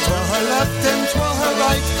roar. Twirl her left and twirl her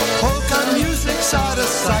right, polka music's out of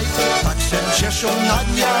sight. Tak się cieszą na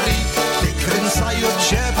dniari, wykręcają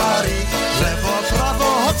się pary. Lewo,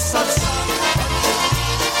 prawo, odsadz.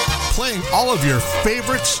 Playing all of your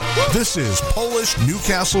favorites, this is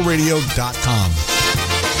PolishNewcastleRadio.com.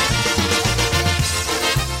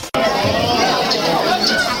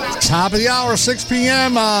 Top of the hour, 6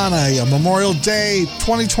 p.m. on a Memorial Day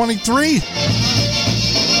 2023.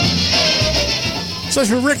 So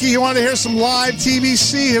for Ricky, you want to hear some live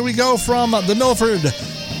TBC? Here we go from the Milford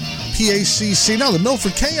PACC, no, the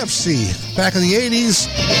Milford KFC, back in the 80s.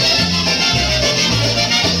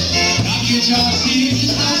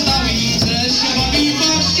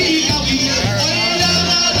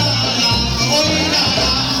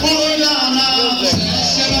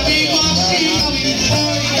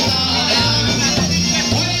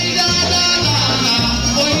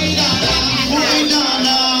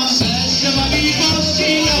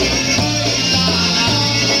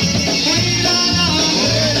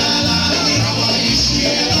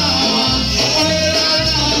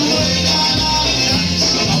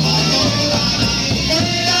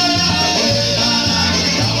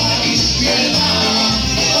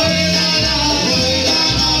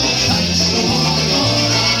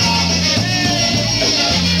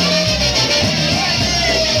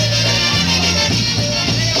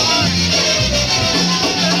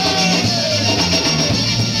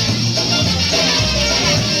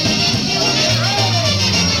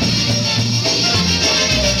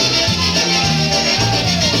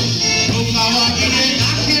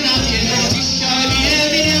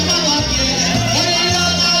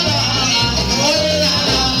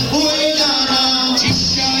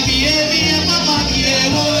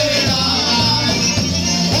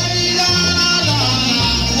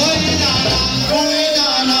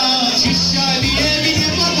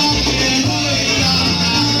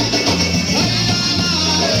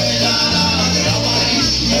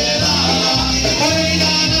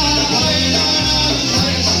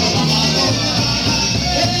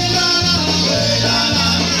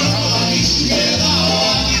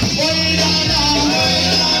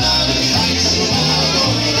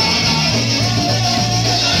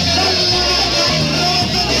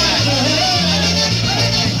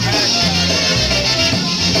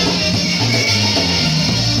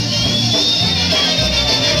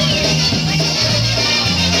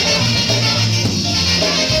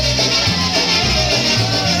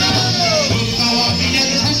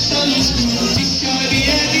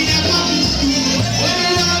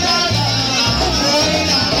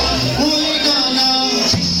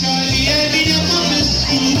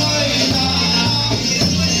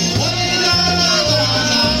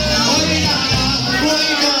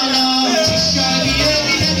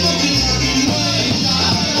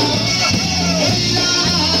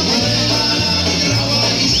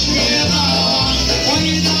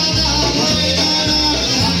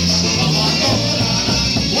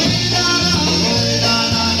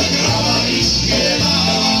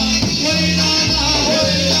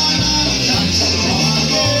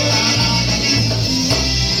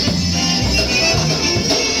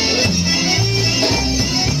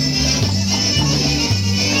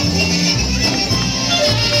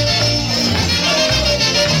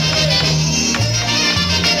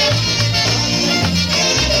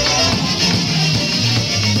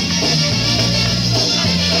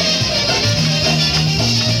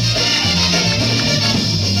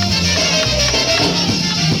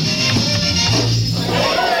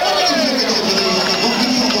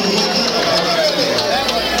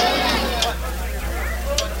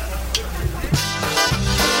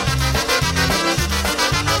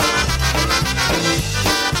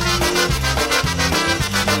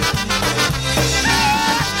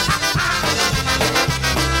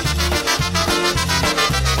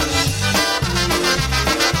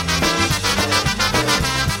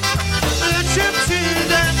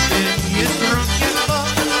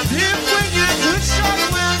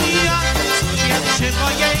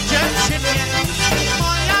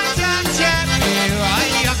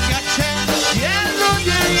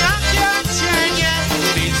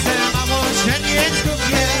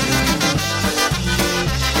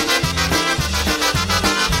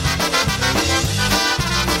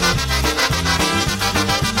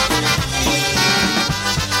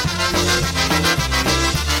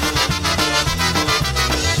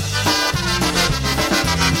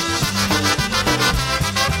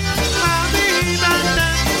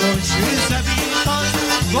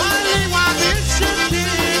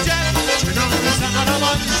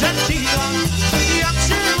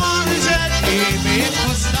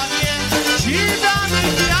 postawię ci damy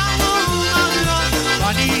białą malą,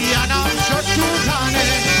 pani Jana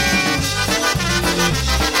przeszukane.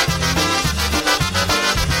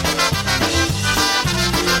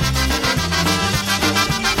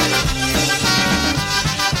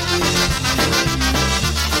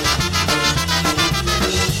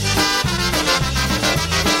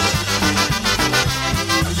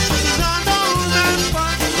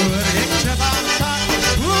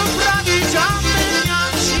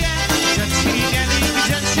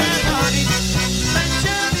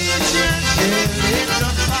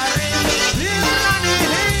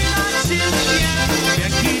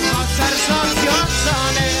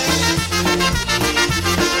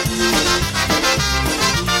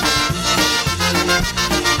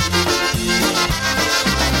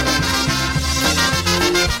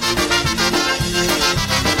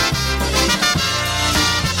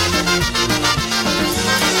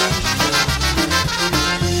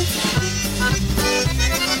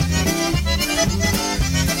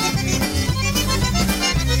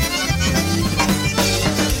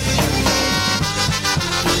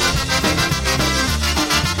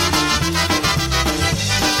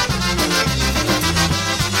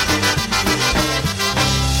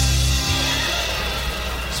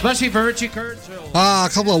 Especially for Richie Kurtzville. A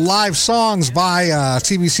couple of live songs by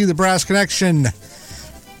TBC, The Brass Connection.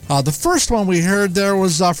 The first one we heard there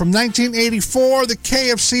was from 1984, the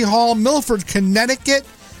KFC Hall, Milford, Connecticut.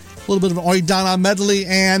 A little bit of an Oidana medley.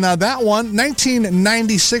 And that one,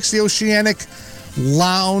 1996, the Oceanic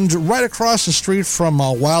Lounge, right across the street from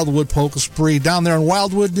Wildwood Polka Spree, down there in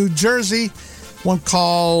Wildwood, New Jersey. One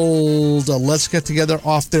called Let's Get Together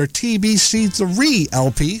off their TBC3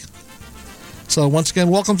 LP. So once again,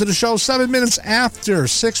 welcome to the show. 7 minutes after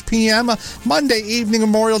 6 p.m. Monday evening,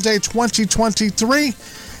 Memorial Day 2023.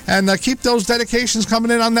 And keep those dedications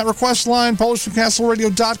coming in on that request line,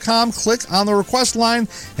 PolishNewcastleRadio.com. Click on the request line,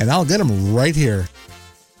 and I'll get them right here.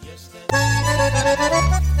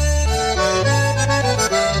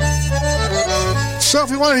 So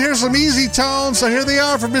if you want to hear some easy tones, so here they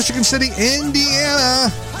are from Michigan City, Indiana.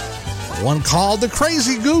 One called the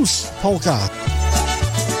Crazy Goose Polka.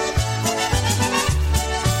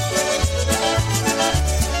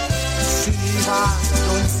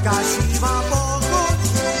 Duńska siwa Bogu,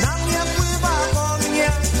 na mnie pływa po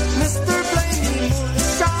mnie, Mr. Blaney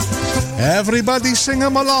Mursza. Everybody sing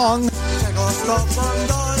them along. Czego stopą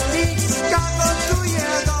doliczka gotuje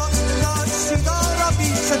do nocy, do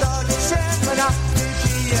robić do ciemna,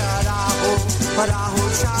 wypije rachu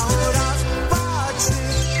ciał raz, patrzy.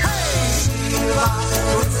 Hej, siwa,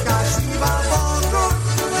 duńska siwa Bogu,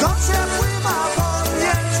 do cię pływa po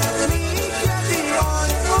mnie, mi kiedy on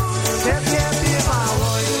u ciebie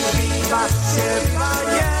Siema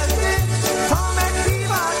jedny, Tomek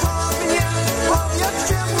piwa to mnie,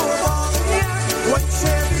 powiedzcie mu o mnie,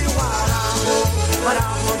 ojcze biła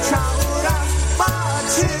rachu ciał raz,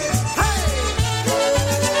 patrzy, hej!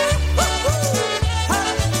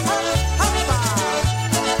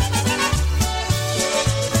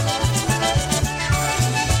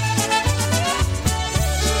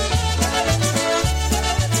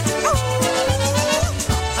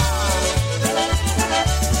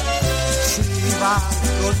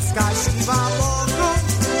 Ludzka siwa Bogu,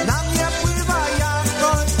 na mnie pływa jak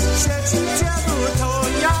koń, sieci cielu to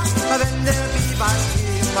ja, będę biwać,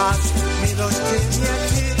 miłość ty mnie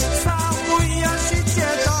ty, całujesz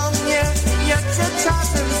idzie do mnie, jeszcze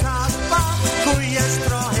czasem zapakujesz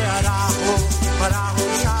trochę rachu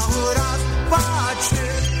ciał raz, patrzy,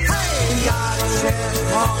 hej, ja cię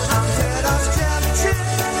kocham teraz dziewczy,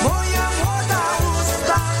 moja młoda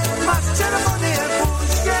usta, masz czerwone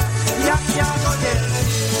buzie, jak jagodzie.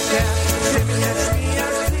 Ty mnie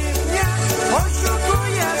śmiejesz, ty mnie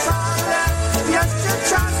oszukujesz, ale jeszcze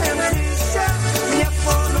czasem ty się nie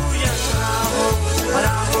polujesz.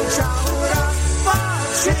 Rachu ciał raz,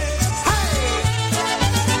 patrzy, hej!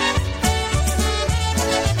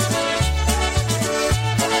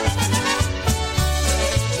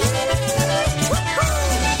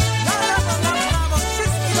 Na prawo,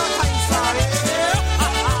 wszyscy do tańca,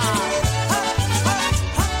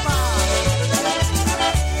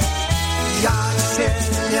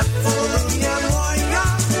 nie poluje moja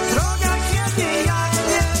droga, kiedy jak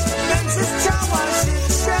nie będziesz chciała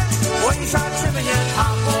życie. Oj, zaczy mnie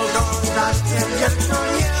tam oglądasz, cię wielko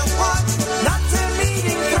nie płacz. Na tym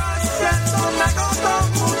milim proszę do mego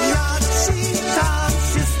domu, ja ci tam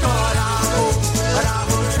wszystko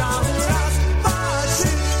rachu ciał raz,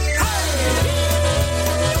 patrzy, hej!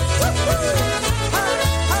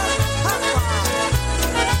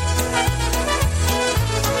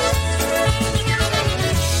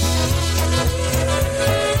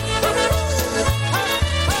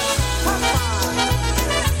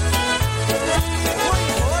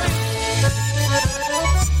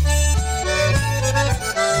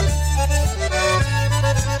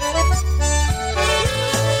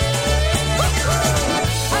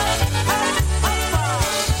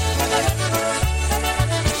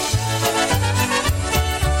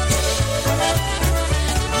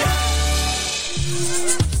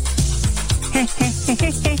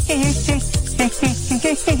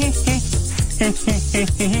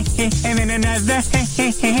 And then another.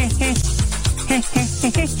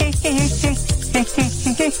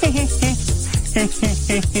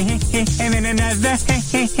 And then another.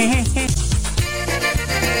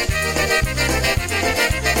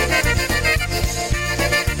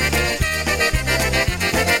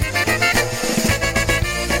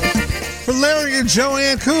 For Larry and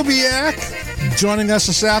Joanne Kubiak joining us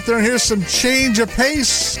this afternoon. Here's some Change of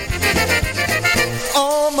Pace.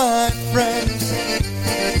 All my friends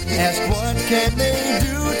ask what can they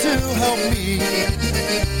do to help me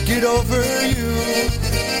get over you,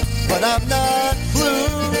 but I'm not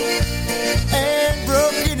blue and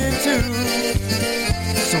broken in two,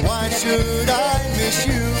 so why should I miss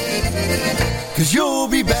you? 'Cause you'll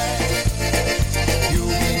be back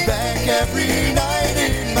every night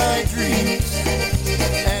in my dreams,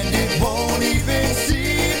 and it won't even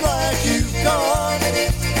seem like you've gone.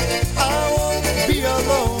 I won't be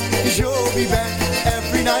alone, 'cause you'll be back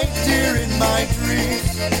every night, dear, in my dreams.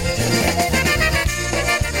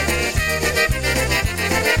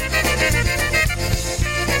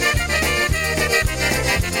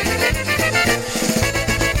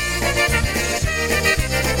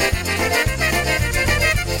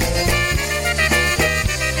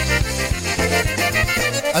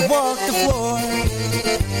 I walk the floor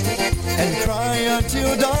and cry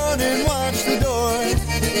until dawn and watch the door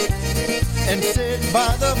and sit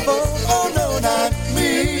by the phone. Oh no, not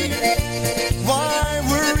me. Why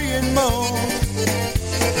worry and moan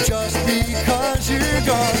just because you're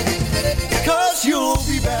gone? 'Cause you'll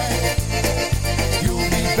be back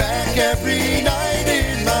every night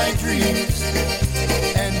in my dreams,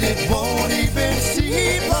 and it won't even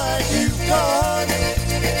seem like you've gone.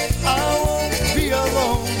 I won't be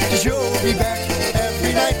alone, 'cause you'll be back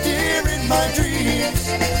every night, dear, in my dreams.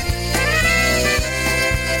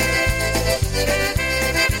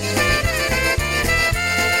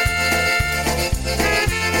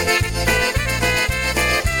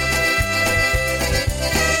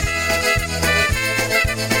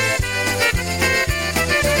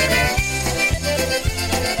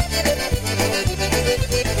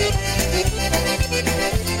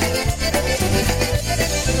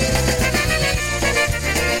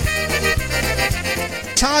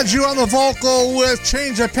 Todd, you on the vocal with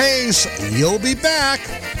Change of Pace. You'll be back.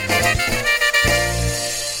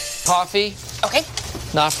 Coffee. Okay.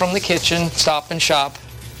 Not from the kitchen. Stop and Shop.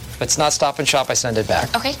 If it's not Stop and Shop, I send it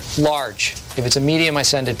back. Okay. Large. If it's a medium, I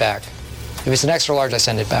send it back. If it's an extra large, I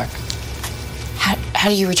send it back. How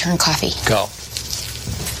do you return coffee? Go.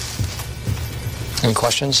 Any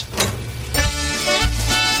questions?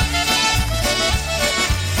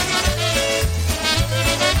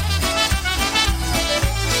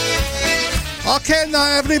 Okay, now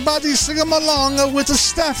everybody sing along with the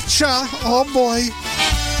Steph Cha. Oh boy.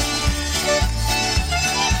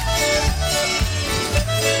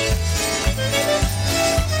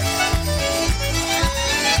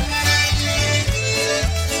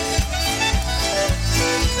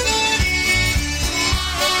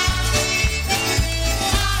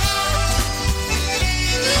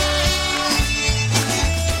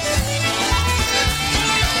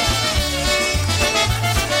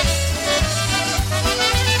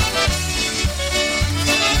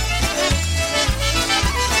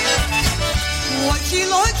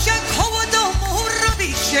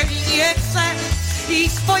 I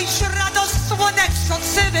spojrz rado, słoneczko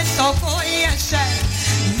chce wysoko jeszcze.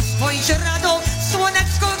 I spojrz rado,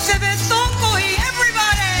 słoneczko chce wysoko i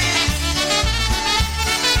everybody!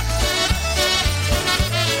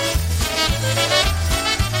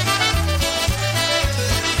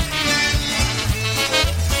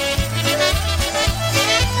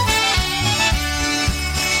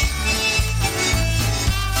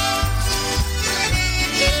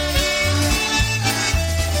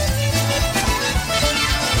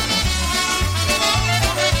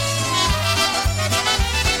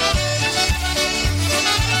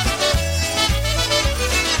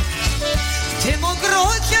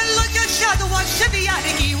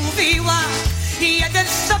 Jeden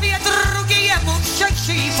sobie, drugiemu,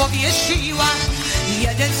 trzeci powiesiła.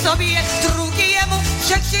 Jeden sobie, drugiemu,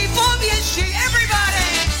 trzeci powiesi. Everybody!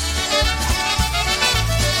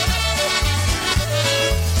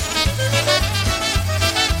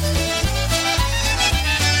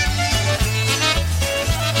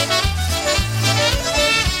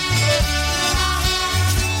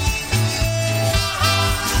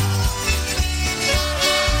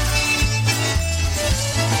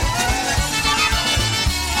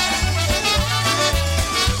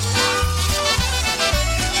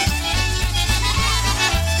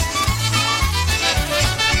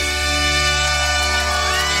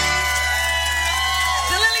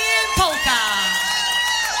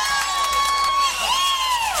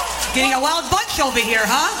 getting a wild bunch over here,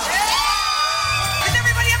 huh? Is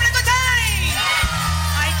everybody having a good time?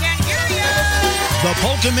 I can't hear you. The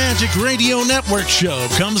Polka Magic Radio Network Show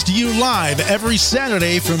comes to you live every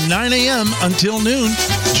Saturday from 9 a.m. until noon.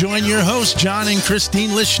 Join your hosts, John and Christine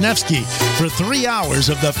Lishnevsky, for 3 hours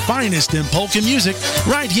of the finest in polka music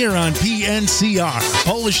right here on PNCR,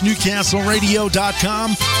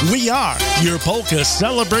 PolishNewcastleRadio.com. We are your polka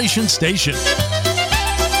celebration station.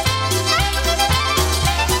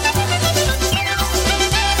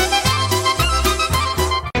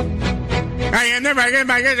 I am the Mega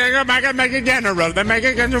General, the Mega Mineral, the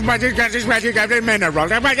Mega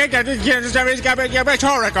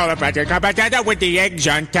Rhetorical, with the eggs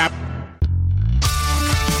on top.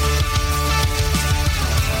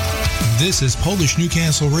 This is Polish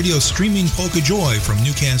Newcastle Radio streaming Polka Joy from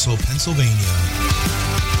Newcastle, Pennsylvania.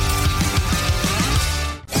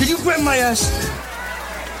 Did you grab my ass?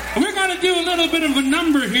 We're going to do a little bit of a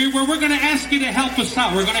number here where we're going to ask you to help us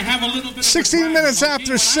out. We're going to have a little bit 16 minutes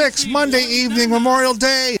after 6, Monday evening, Memorial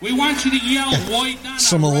Day. We want you to yell, Voidana.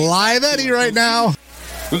 Some live Eddie right now.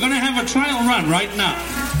 We're going to have a trial run right now.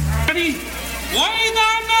 Ready?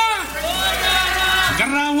 Voidana!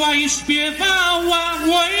 Grała i śpiewała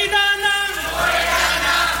Voidana!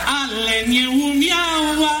 Ale nie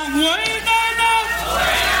umiała Voidana!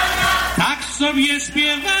 Tak sobie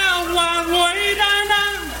śpiewała Voidana!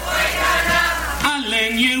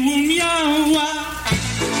 Ale nie umiała.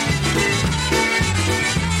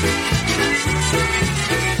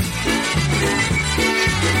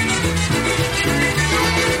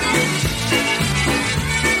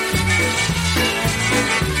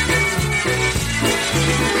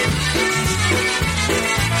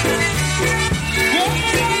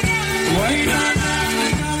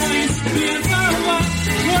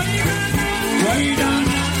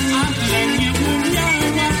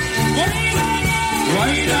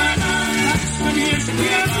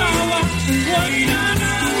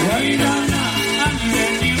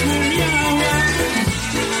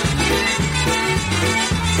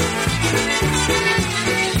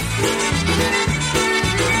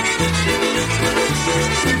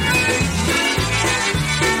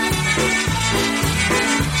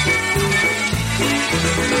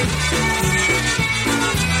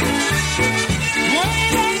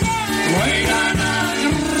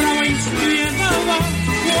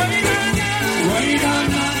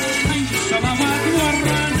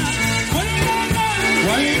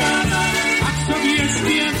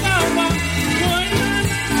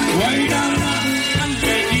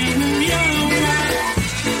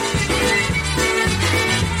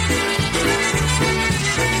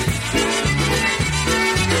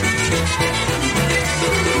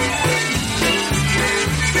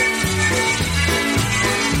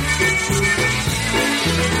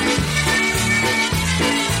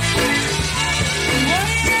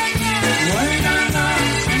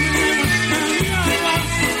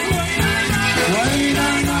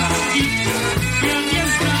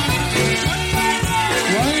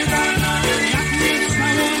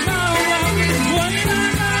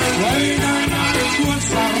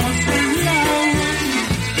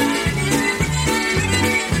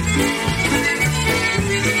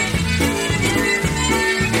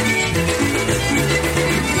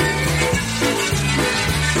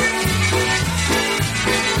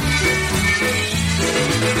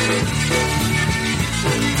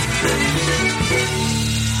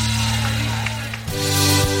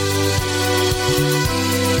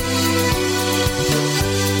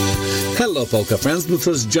 Hello, Polka friends. This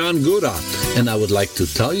is John Góra, and I would like to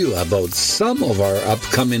tell you about some of our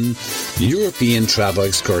upcoming European travel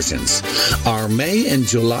excursions. Our May and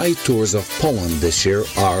July tours of Poland this year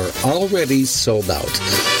are already sold out,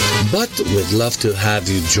 but we'd love to have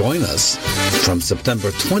you join us from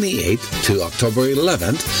September 28th to October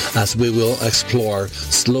 11th as we will explore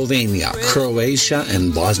Slovenia, Croatia,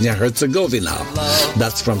 and Bosnia-Herzegovina.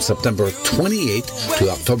 That's from September 28th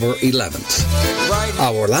to October 11th.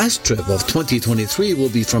 Our last trip of 2023 will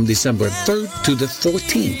be from December 3rd to the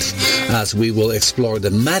 14th, as we will explore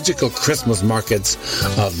the magical Christmas markets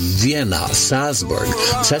of Vienna, Salzburg,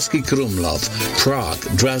 Czeski Krumlov, Prague,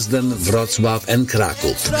 Dresden, Wrocław, and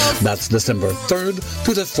Kraków. That's December 3rd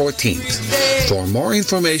to the 14th. For more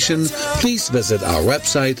information, please visit our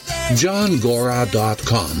website,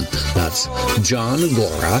 johngora.com. That's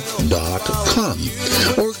johngora.com.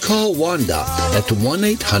 Or call Wanda at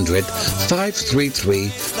 1-800-533-0369.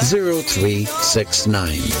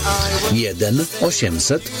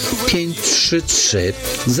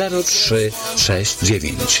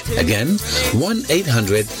 1-800-533-0369. Again,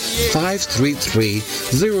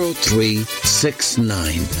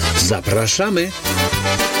 1-800-533-0369. Zapraszamy!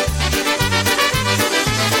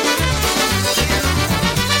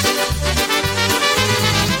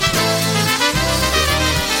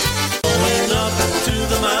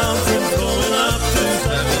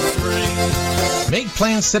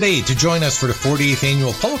 plans today to join us for the 48th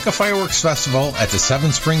Annual Polka Fireworks Festival at the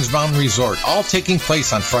Seven Springs Mountain Resort, all taking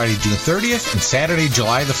place on Friday, June 30th and Saturday,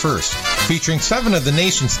 July the 1st, featuring 7 of the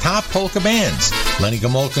nation's top polka bands: Lenny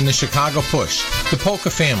Gomolka and the Chicago Push, the Polka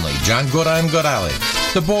Family, John Gora and Gorale,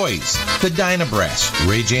 the Boys, the Dyna Brass,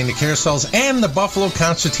 Ray J and the Carousels, and the Buffalo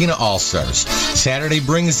Concertina All-Stars. Saturday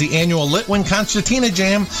brings the annual Litwin Concertina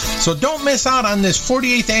Jam, so don't miss out on this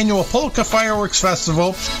 48th Annual Polka Fireworks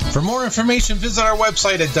Festival. For more information, visit our website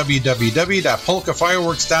at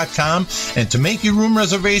www.polkafireworks.com, and to make your room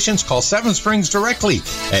reservations, call Seven Springs directly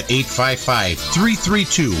at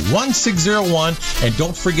 855-332-1601, and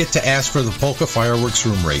don't forget to ask for the Polka Fireworks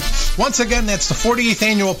room rate. Once again, that's the 48th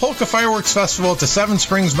Annual Polka Fireworks Festival at the Seven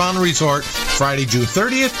Springs Mountain Resort, Friday, June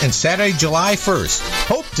 30th and Saturday, July 1st.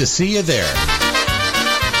 Hope to see you there.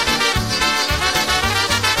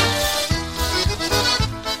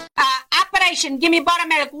 Operation, give me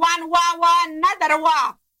buttermilk. 1 wah, another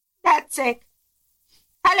wah. That's it.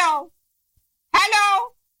 Hello?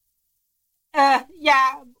 Hello?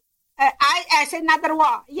 Yeah. I said another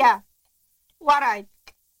wah. Yeah. All right.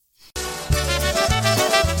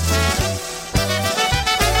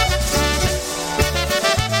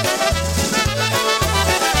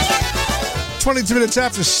 22 minutes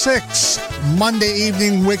after 6, Monday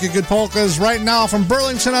evening, Wicked Good Polkas. Right now from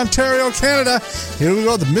Burlington, Ontario, Canada. Here we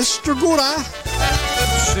go, the Mr. Góra.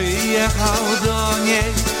 Przyjechał do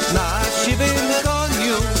niej na siwym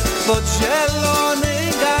koniu pod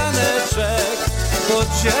zielony ganeczek, pod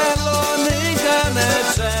zielony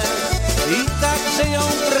ganeczek. I tak się ją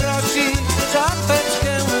prosi,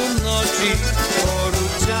 czapeczkę unosi,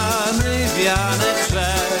 poruciany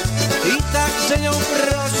wianeczek. I tak się ją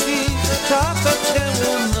prosi, czapeczkę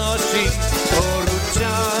unosi,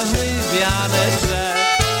 poruciany wianeczek.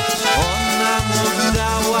 Ona mu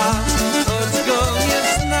dała, choć go nie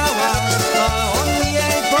znała, a on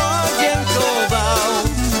jej podziękował,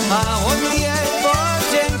 a on jej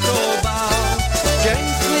podziękował.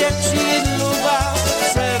 Dziękuję ci, luba,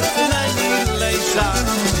 serce najmilejsza,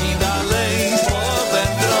 i dalej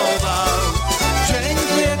powędrował.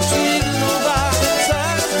 Dziękuję ci, luba,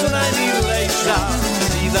 serce najmilejsza,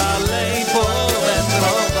 i dalej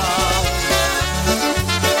powędrował.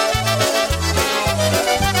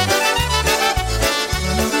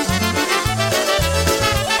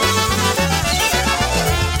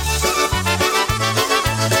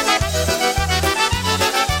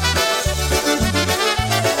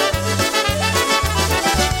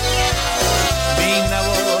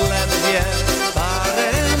 Minęło ledwie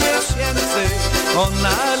parę miesięcy,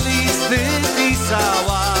 ona listy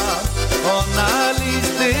pisała, ona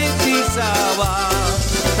listy pisała.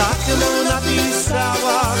 Tak mu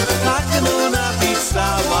napisała, tak mu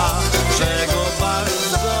napisała, że go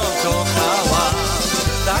bardzo kochała.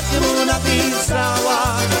 Tak mu napisała,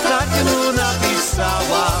 tak mu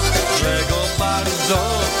napisała, że go bardzo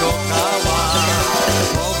kochała.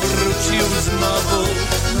 Powrócił znowu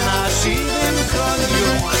na siwym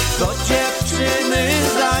koniu, do dziewczyny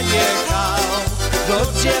zajechał, do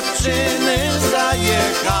dziewczyny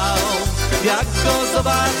zajechał. Jak go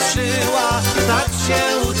zobaczyła, tak się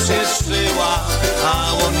ucieszyła, a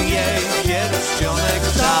on jej pierścionek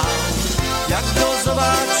dał. Jak go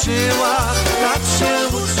zobaczyła, tak się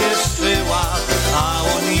ucieszyła, a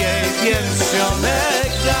on jej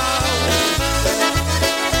pierścionek dał.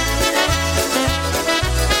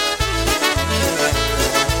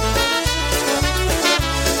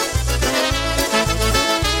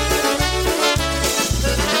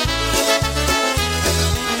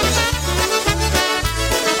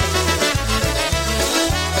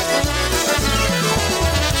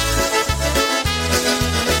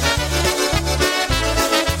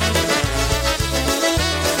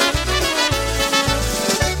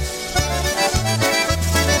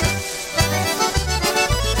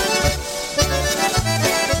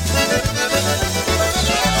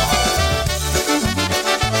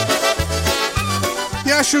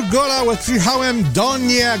 Mr. Góra with Przyjechałem do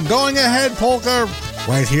niej, Going Ahead Polka,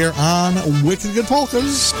 right here on Wicked Good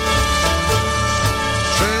Polkas.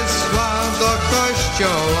 Przyszła do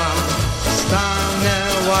kościoła,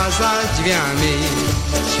 stanęła za drzwiami,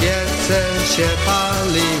 świece się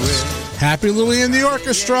paliły. Happy Louie in the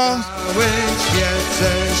orchestra.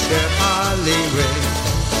 Świece się paliły,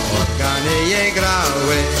 organy je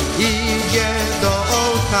grały, idzie do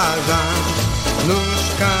ołtarza,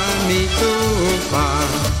 nóżkami tupa.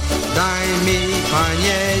 Daj mi,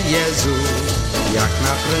 Panie Jezu, jak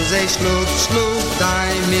na prędzej ślub, ślub.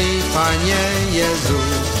 Daj mi, Panie Jezu,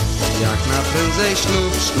 Jak na prędzej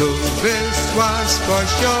ślub wysła z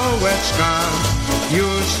kościołeczka.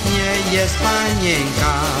 Już nie jest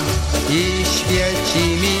panienka i świeci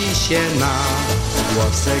mi się na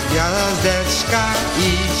głowce gwiazdeczka.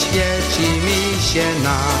 I świeci mi się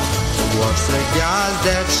na głowce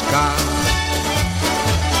gwiazdeczka.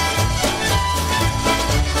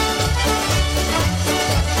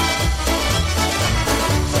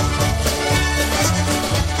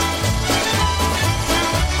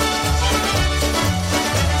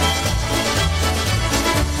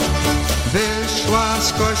 Wyszła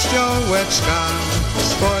z kościołeczka,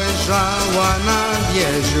 spojrzała na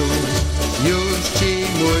wieżu. Już ci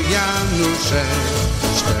mój Januszek,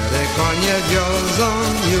 4 konie wiozą.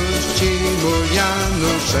 Już ci mój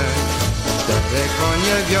Januszek, 4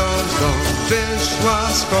 konie wiozą. Wyszła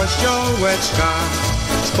z kościołeczka,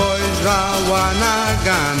 spojrzała na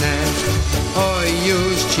ganek. Oj,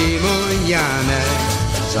 już ci mój Janek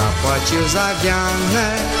zapłacił za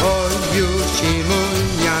wianek. Oj, już ci mój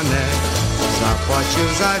Janek zapłacił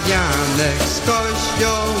za wianek. Z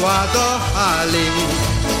kościoła do hali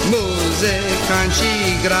muzykanci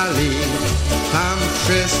grali, tam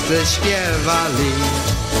wszyscy śpiewali,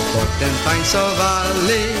 potem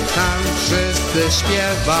tańcowali. Tam wszyscy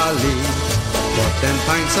śpiewali, potem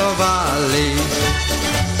tańcowali.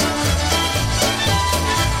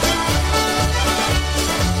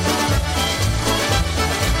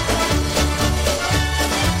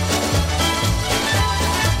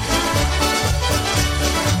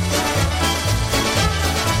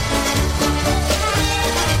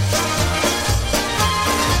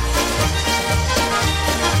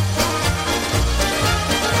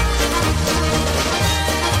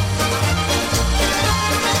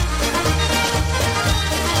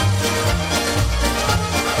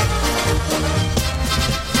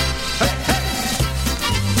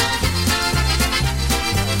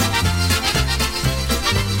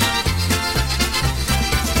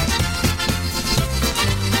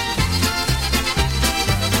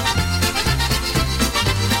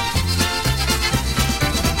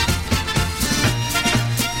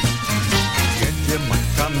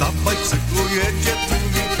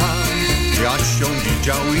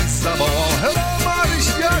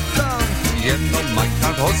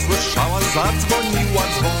 Zadzwoniła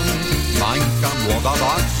dzwon, Mańka młoda,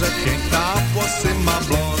 także piękna, włosy ma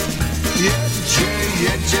blond.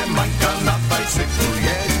 Jedzie Mańka na bajcyklu,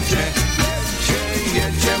 jedzie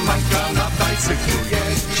Mańka na bajcyklu,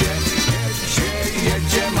 jedzie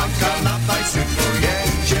Mańka na bajcyklu,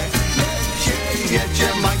 jedzie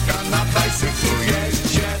Mańka na bajcyklu,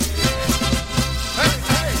 jedzie. Hej,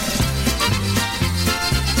 hej!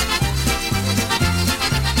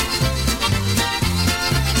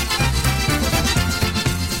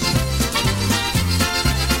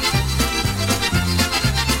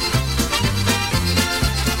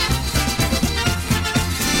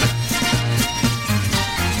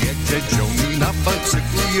 Na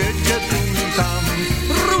bajcyklu jedzie tu i tam,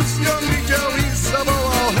 Rusio widział i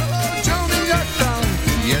zawołał: hello Johnny, jak tam?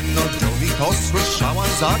 Jedno Johnny to słyszała,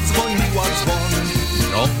 zadzwoniła dzwon.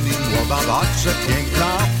 Johnny młoda, także piękna,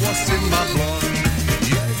 włosy ma blond.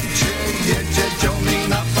 Jedzie Johnny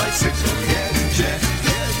na bajcyklu, jedzie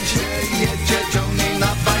Johnny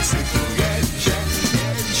na bajcyklu, jedzie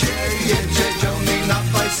Johnny na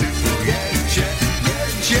bajcyklu,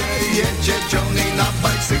 jedzie Johnny na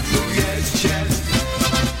bajcyklu, jedzie.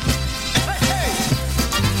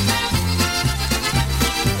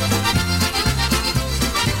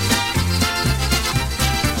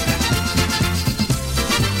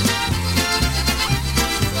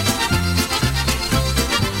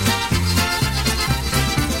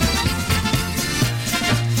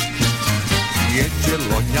 Jedzie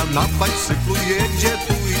Lonia na bajcyklu, jedzie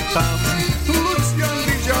tu i tam. Lucjan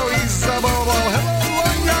widział i zawołał: hello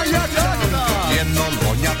Lonia, jak tam? Jedno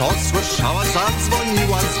Lonia to słyszała,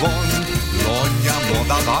 zadzwoniła dzwon. Lonia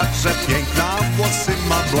młoda, także piękna, włosy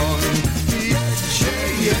ma blond.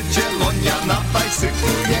 Jedzie Lonia na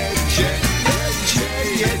bajcyklu, jedzie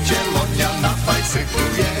Lonia na bajcyklu,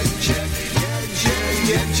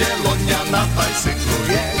 jedzie Lonia na bajcyklu,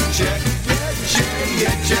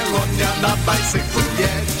 jedzie Lonia na bajcyklu,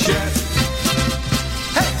 jedzie.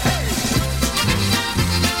 Hej, hej!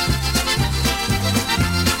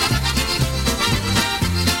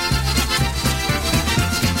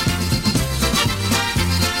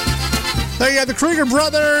 There you have the Krieger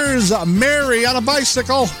brothers, Mary on a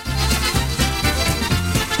bicycle.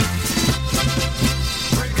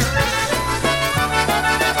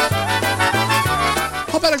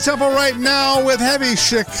 Up at a tempo right now with Heavy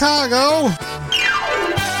Chicago.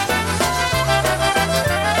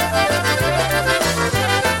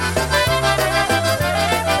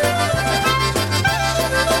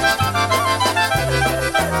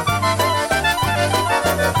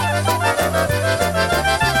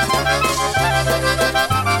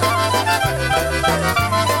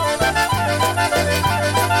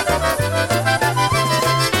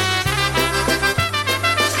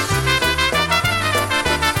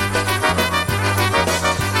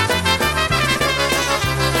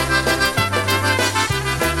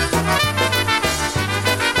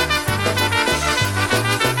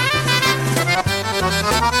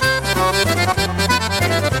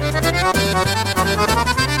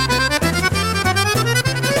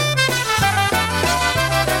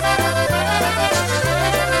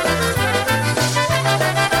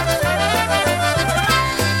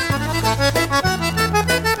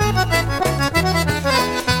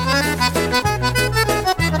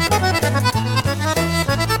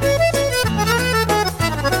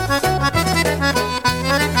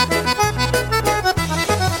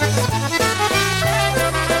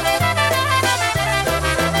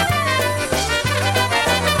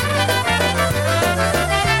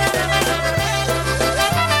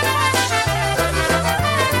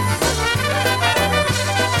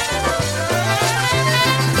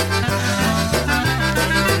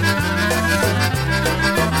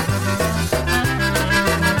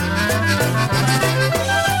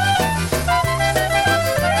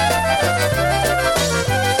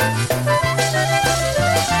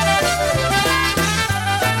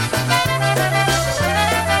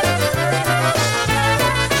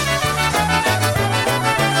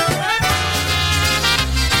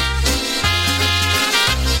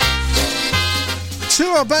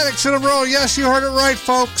 aerobatics in a row. Yes, you heard it right,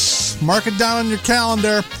 folks. Mark it down on your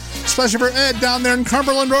calendar, especially for Ed down there in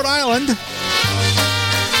Cumberland, Rhode Island.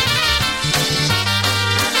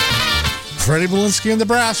 Freddie Belinsky and the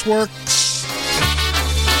Brass Works.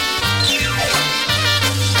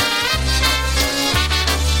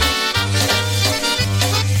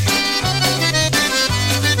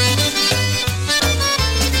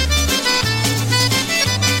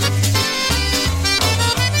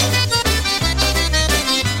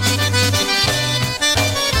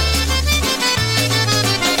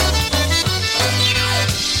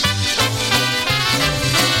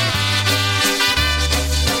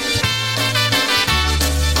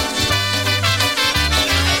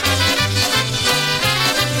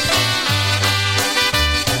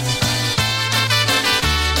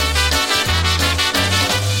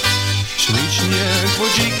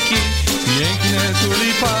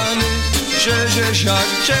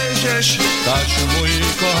 Cieziesz, Stasiu mój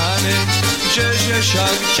kochany, cieziesz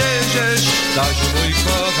jak cieziesz, Stasiu mój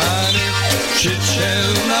kochany.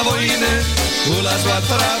 Przyjaciel na wojnę, kula zła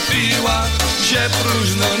trafiła, gdzie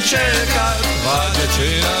próżną czeka twa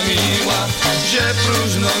dziewczyna miła, gdzie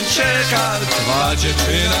próżną czeka twa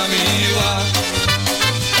dziewczyna miła.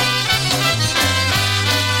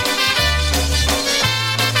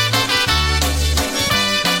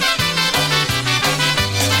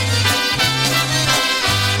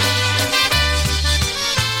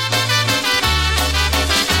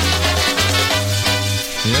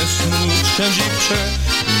 Księżicze,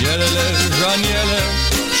 jelele, żaniele,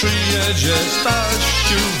 przyjedzie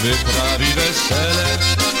Stasiu, wyprawi wesele.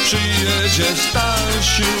 Przyjedzie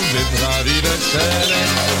Stasiu, wyprawi wesele.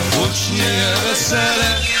 Ucznie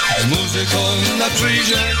wesele, muzyką na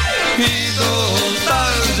przyjdzie i do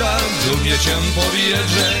ołtarza dumie cię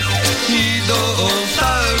powiedzie. I do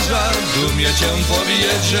ołtarza dumie cię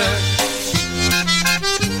powiedzie.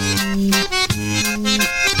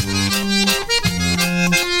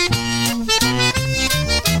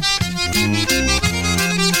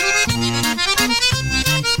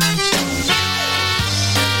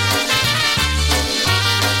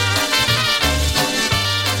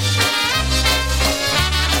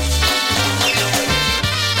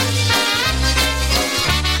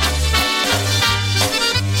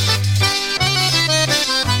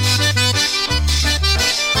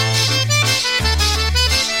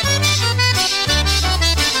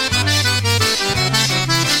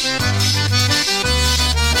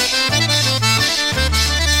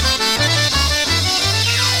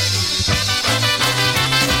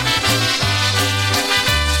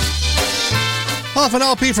 Off an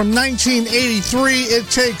LP from 1983, It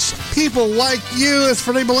Takes People Like You. It's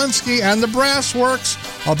Freddie Belinsky and the Brass Works.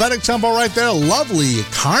 Helvetic tempo right there. Lovely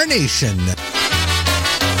Carnation.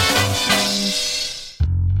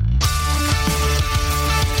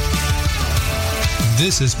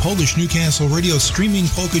 This is Polish Newcastle Radio streaming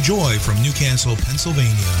Polka Joy from Newcastle,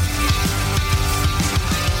 Pennsylvania.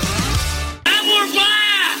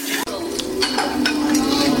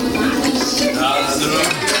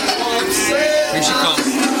 Here she comes.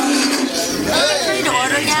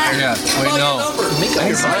 Yeah, wait, no. I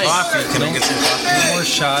need some coffee. Can I get some coffee? One more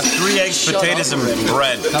shot. 3 eggs, potatoes, and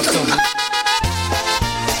bread.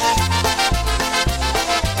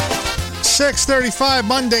 6:35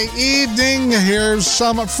 Monday evening. Here's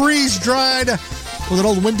some freeze-dried with an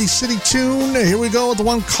old Windy City tune. Here we go with the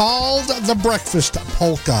one called The Breakfast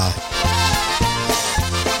Polka.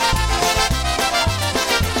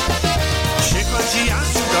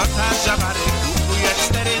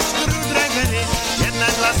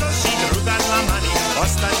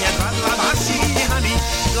 Ostatnia dwa dla Basi i Hani.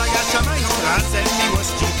 Dla Jasia mają razem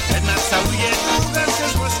miłości. Jedna całuje, druga ze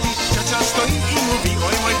złości. Ciocia stoi i mówi,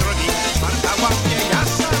 oj mój drogi, czwarta łapie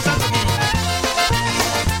Jasia za nogi.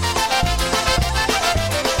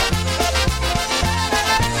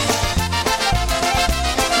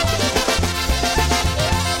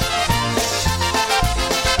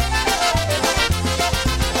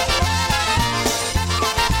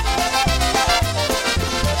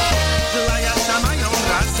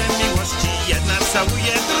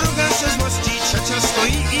 Całuje, druga się złości, trzecia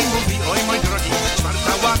stoi i mówi, oj mój drogi,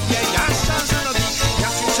 czwarta łapie Jasia za nogi.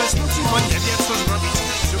 Jasiu się smuci, bo nie wie co zrobić,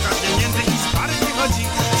 szuka pieniędzy i z pary wychodzi,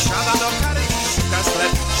 siada do kary i szuka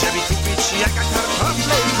sklep, żeby kupić jaka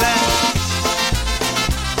kartofle i chleb.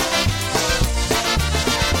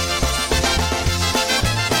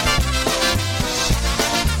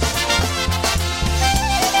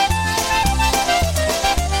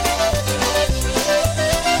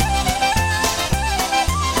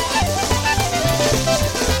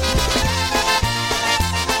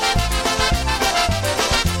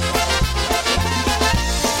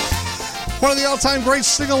 One of the all-time great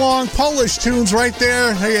sing-along Polish tunes right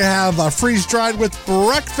there. Here you have Freeze Dried with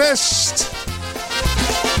Breakfast.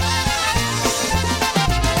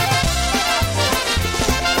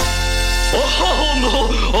 Oh no,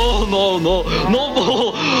 oh no, no, no,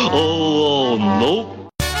 no, oh no.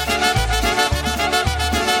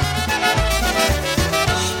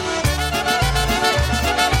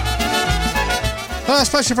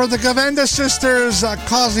 Especially for the Gavenda sisters,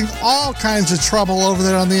 causing all kinds of trouble over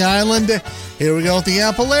there on the island. Here we go with the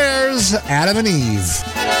Ampelairs, Adam and Eve.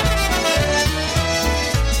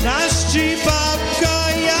 Naszci babka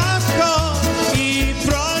jako I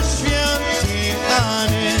proświęty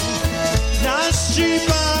Any. Naszci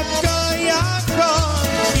babka jako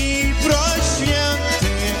I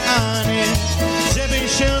proświęty Any. Żeby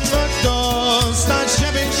się mógł dostać,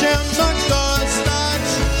 żeby się mógł dostać,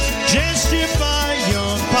 gdzieś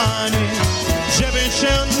śpiewają Panie. Żeby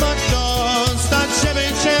się mógł dostać, żeby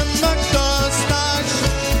się mógł dostać,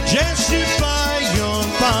 gdzieś śpiewają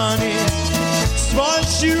Panie.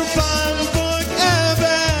 Stworzył Pan Bóg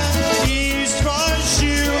Ewę I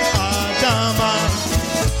stworzył Adama.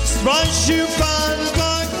 Stworzył Pan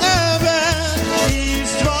Bóg Ewę I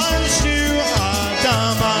stworzył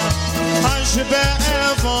Adama. A żeby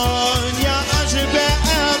Ewonia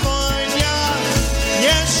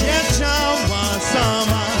nie siedziała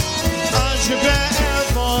sama. A żeby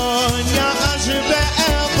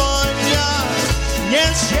Ewonia nie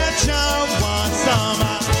siedziała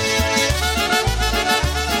sama.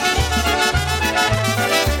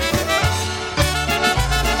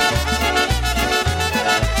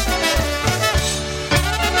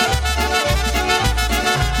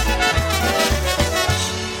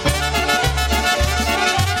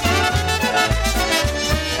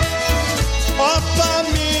 Opa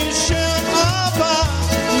mi się opa,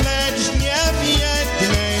 lecz nie w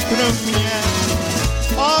jednej trumnie.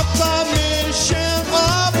 Opa mi się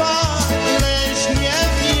opa, lecz nie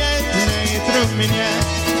w jednej trumnie.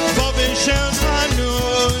 Powie się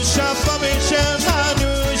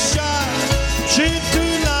Anusia,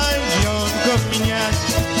 przytulają go mnie.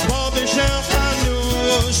 Powie się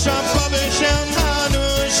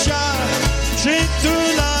Anusia,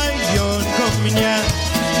 przytulają go mnie.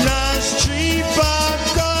 Nasz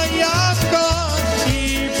babka jako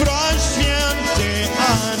I proświęty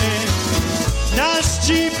Any. Nasz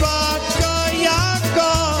babka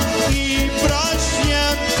jako I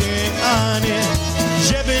proświęty Any.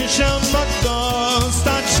 Żeby się mógł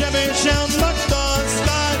dostać,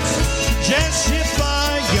 gdzie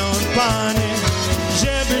śpiewają Panie.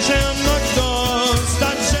 Żeby się mógł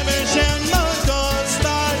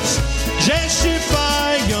dostać, gdzie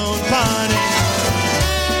śpiewają Panie.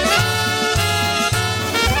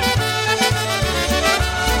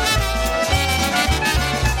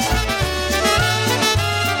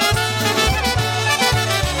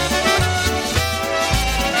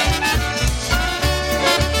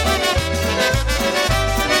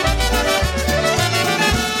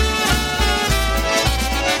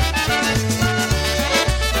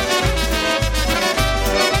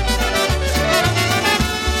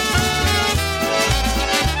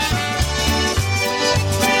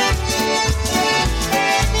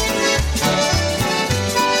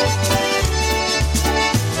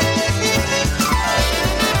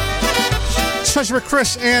 Especially for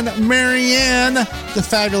Chris and Marianne, the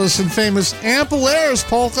fabulous and famous Ampelairs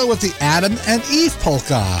polka with the Adam and Eve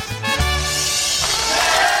polka.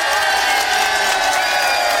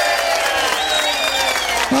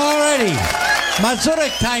 Alrighty,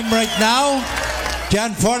 Mazurek time right now.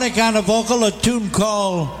 Jan Fornick on a vocal, a tune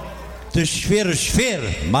called The Shvir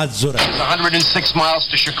Mazurek. 106 miles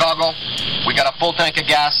to Chicago. We got a full tank of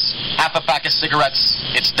gas, half a pack of cigarettes.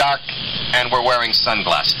 It's dark, and we're wearing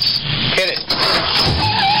sunglasses. Hit it.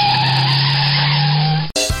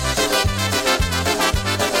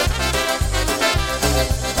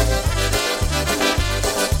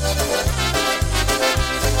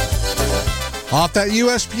 Off that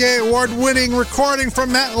USPA award-winning recording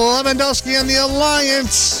from Matt Lewandowski and the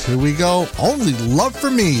Alliance, here we go, Only Love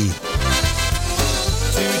for Me.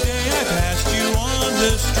 Today I passed you on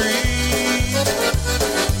the street.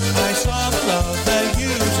 I saw the love that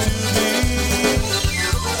used to be.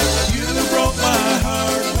 You broke my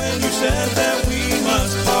heart when you said that we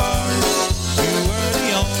must part. You were the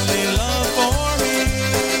only love for me.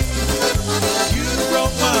 You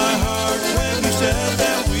broke my heart when you said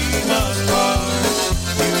that we must part.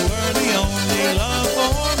 You were the only love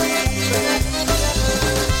for me.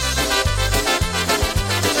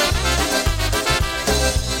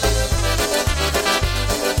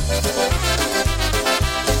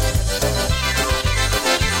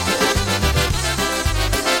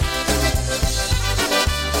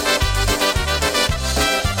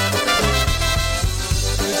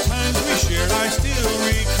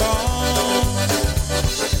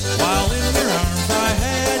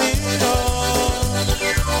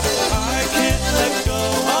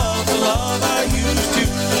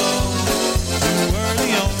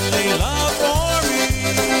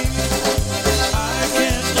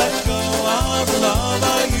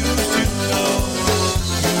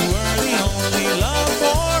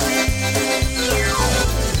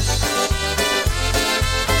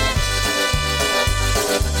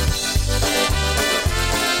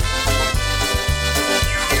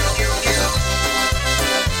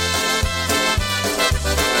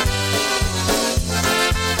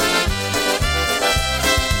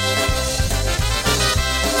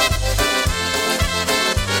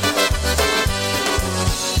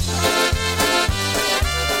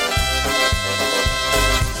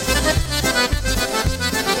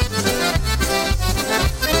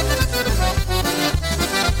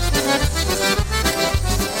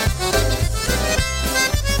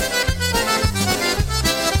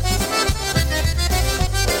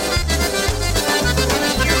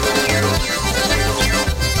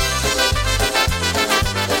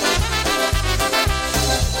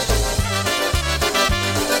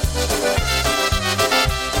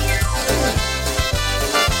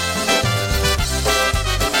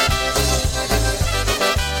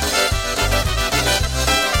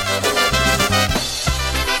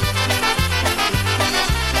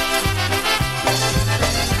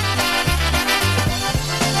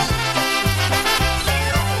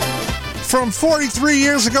 from 43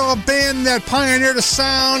 years ago, a band that pioneered a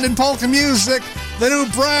sound in polka music. The New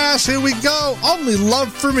Brass, here we go, Only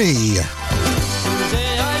Love for Me.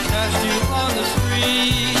 Today I passed you on the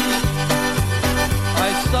street. I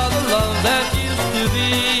saw the love that used to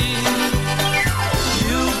be.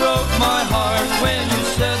 You broke my heart when you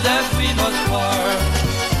said that we must part.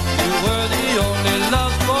 You were the only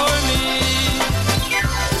love for me.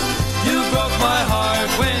 You broke my heart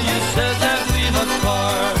when you said that we must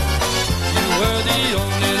part. You were the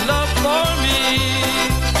only love for me.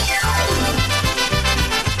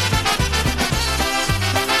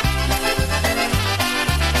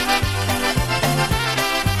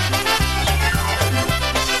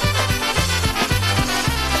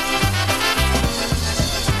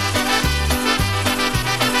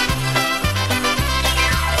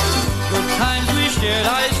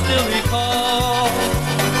 I still recall,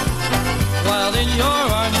 while in your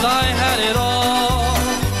arms I had it all.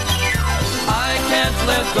 I can't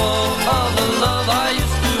let go of the love I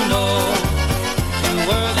used to know. You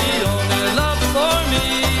were the only love for me.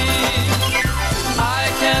 I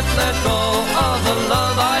can't let go of the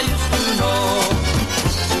love I used to know.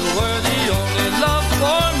 You were the only love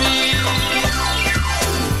for me.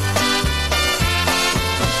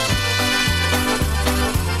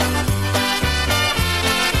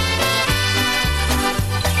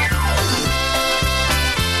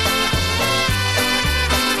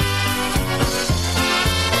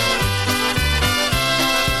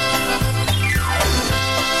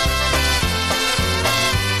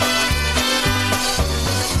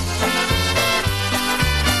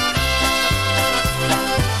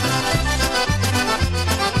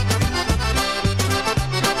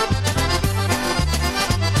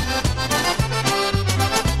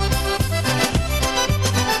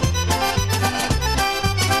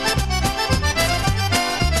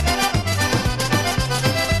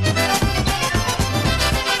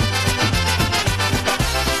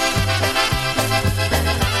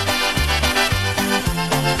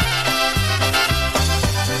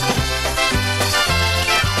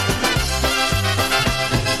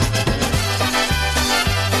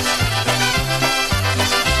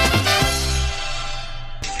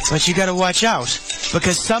 But you gotta watch out,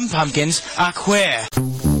 because some pumpkins are queer.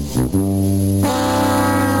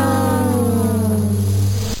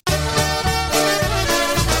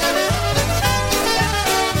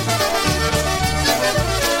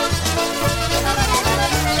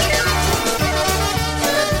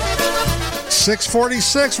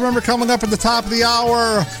 6:46. Remember, coming up at the top of the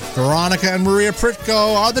hour, Veronica and Maria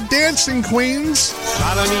Pritko are the dancing queens.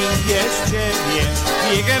 Szaloni jest ciebie,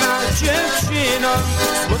 piękna dziewczyno,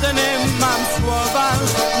 smutne mam słowa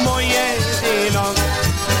moje jedyno.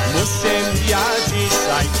 Muszę ja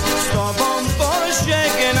dzisiaj z tobą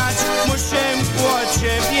pożegnać, muszę po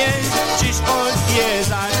ciebie dziś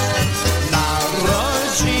odwiedzać.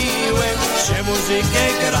 Narodziłem się muzykę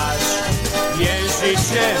grać, jest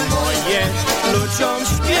życie moje ludziom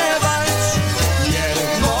śpiewać. Nie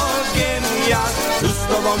mogę ja tu z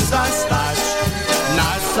tobą zastać,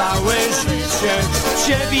 na całe życie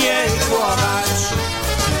ciebie kochać.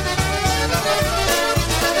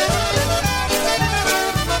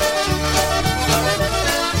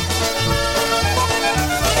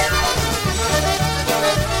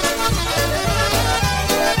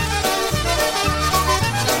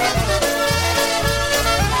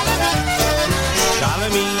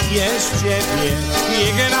 Jest ciebie,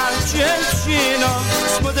 piękna dziewczyno,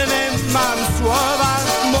 smutne mam słowa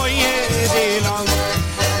moje jedyno.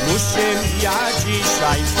 Muszę ja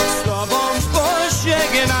dzisiaj z tobą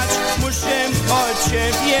pożegnać, muszę od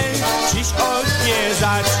ciebie dziś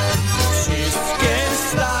odwiedzać. Wszystkie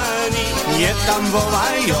stani nie tam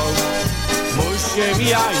wołają, muszę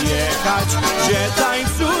ja jechać, że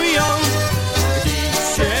tańcują. Gdy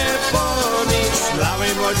się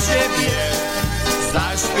pomyślałem o ciebie,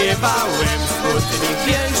 zaśpiewałem smutnych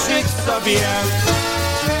wierszyk sobie.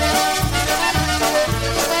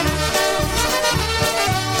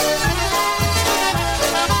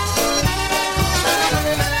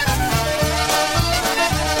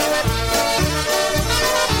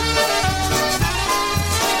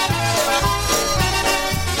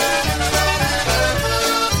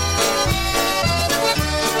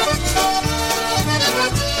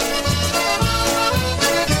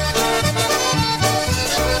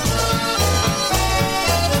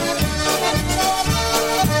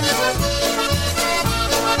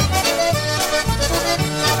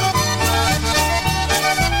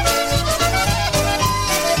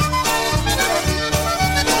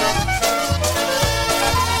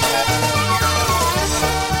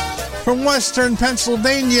 from Western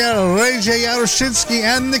Pennsylvania, Ray J. Yaroshinsky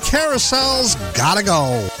and the Carousels, Gotta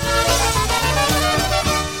Go.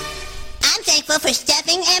 I'm thankful for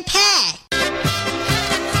stuffing and pie.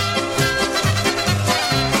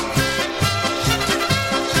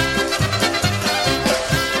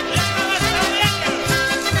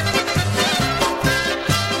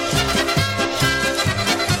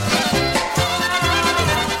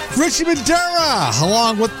 Richie Madera,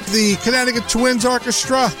 along with the Connecticut Twins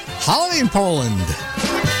Orchestra, Holiday in Poland.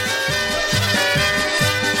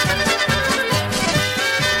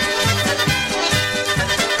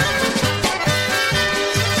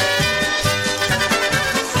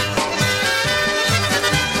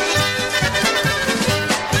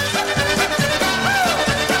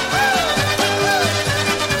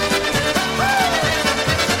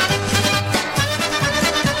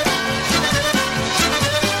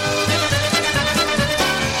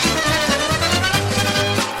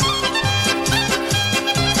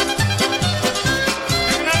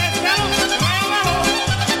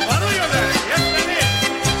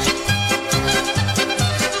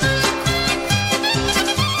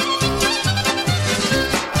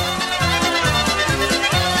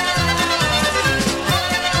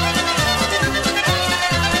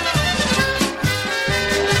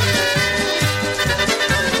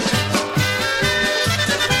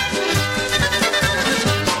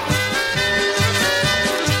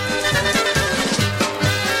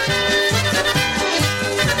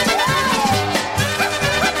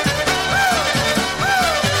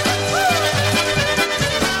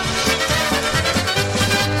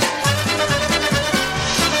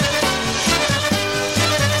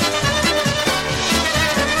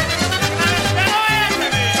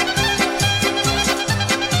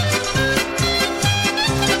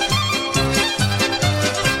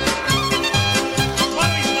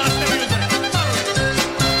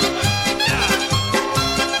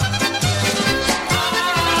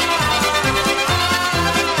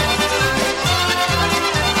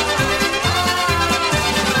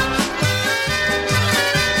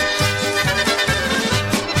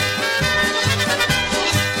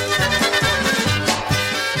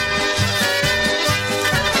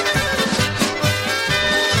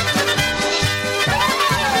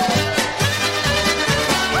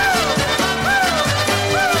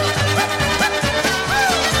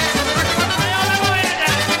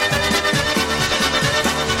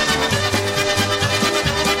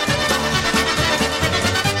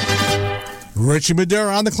 Richie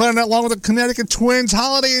Madera on the clarinet along with the Connecticut Twins,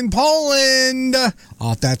 Holiday in Poland,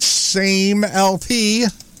 off that same LP.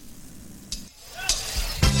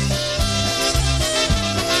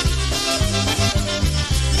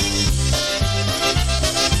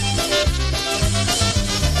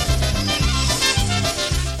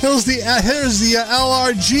 Here's the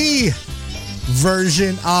LRG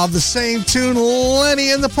version of the same tune,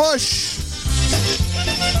 Lenny and the Push.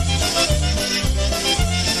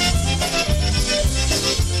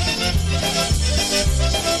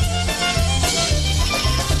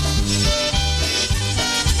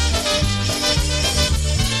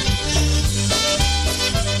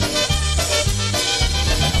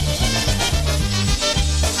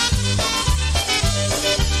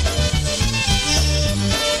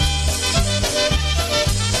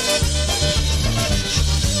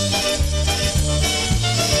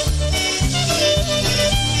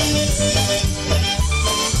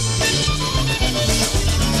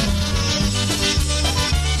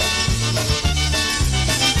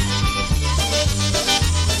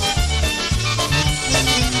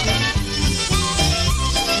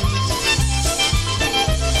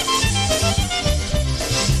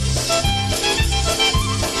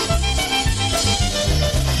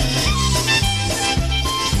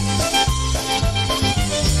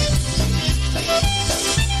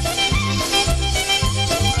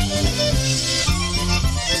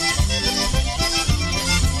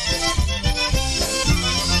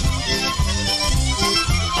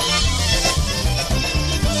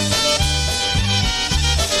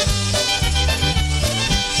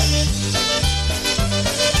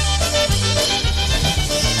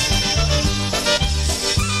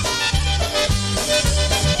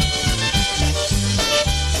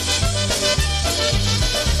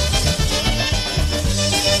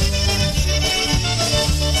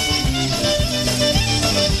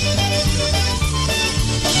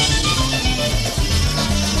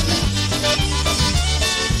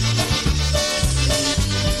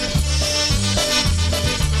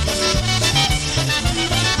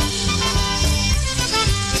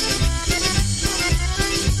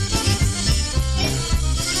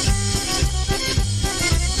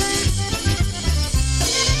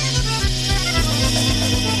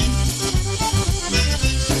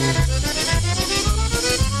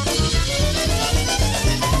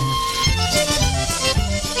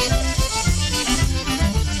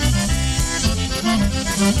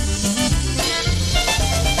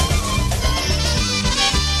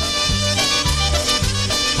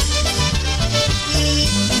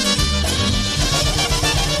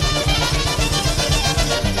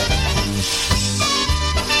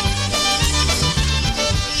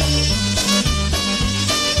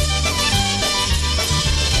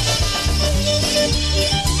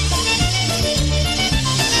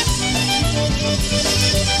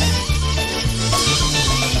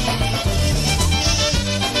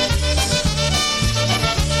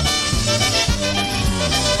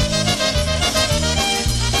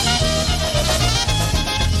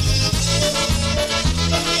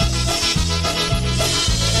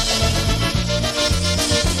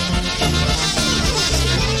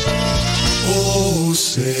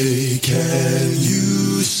 say, can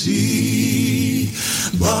you see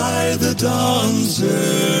by the dawn's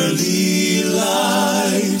early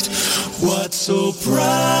light what so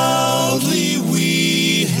proudly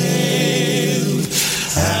we hailed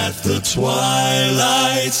at the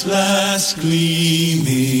twilight's last gleaming,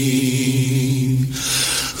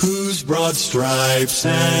 whose broad stripes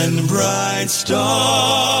and bright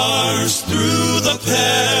stars through the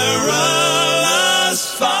perilous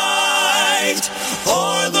fight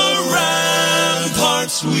o'er the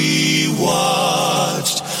ramparts we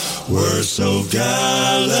watched were so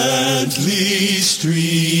gallantly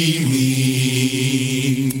streaming,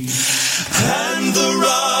 and the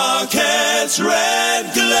rocket's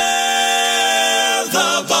red glare,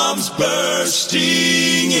 the bombs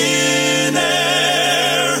bursting in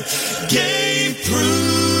air, gave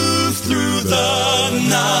proof through the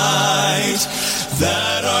night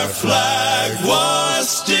that our flag was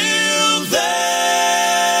still there.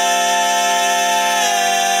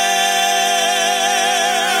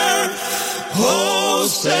 Oh,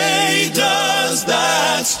 say does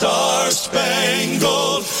that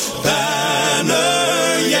star-spangled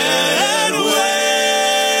banner yet wave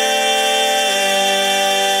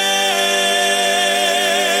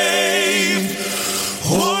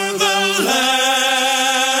o'er the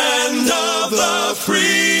land of the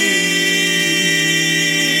free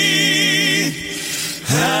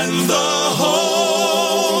and the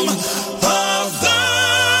home of the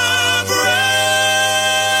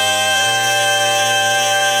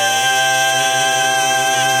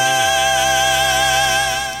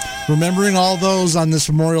Remembering all those on this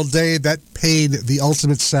Memorial Day that paid the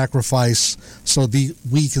ultimate sacrifice so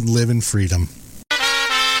we can live in freedom.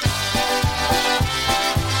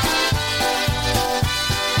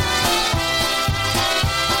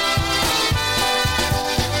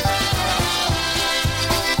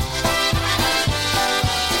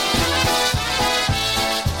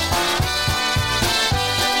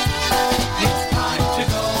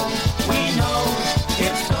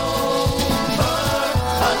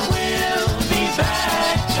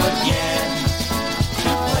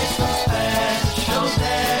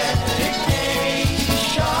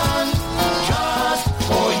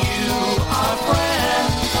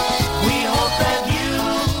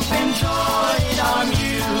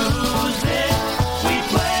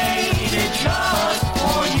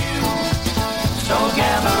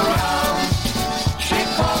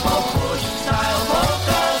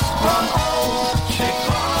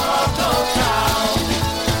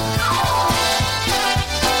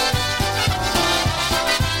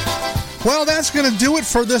 Well, that's going to do it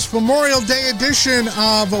for this Memorial Day edition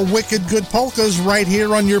of Wicked Good Polkas right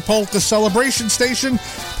here on your polka celebration station,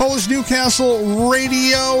 Polish Newcastle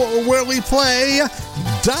Radio, where we play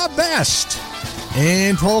the best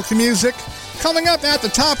in polka music. Coming up at the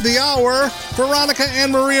top of the hour, Veronica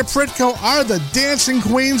and Maria Pritko are the Dancing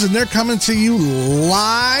Queens, and they're coming to you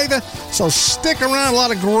live. So stick around. A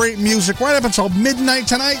lot of great music right up until midnight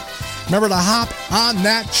tonight. Remember to hop on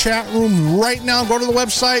that chat room right now. Go to the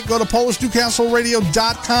website. Go to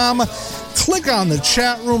PolishNewcastleRadio.com. Click on the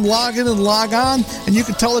chat room, log in and log on, and you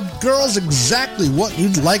can tell the girls exactly what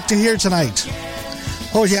you'd like to hear tonight.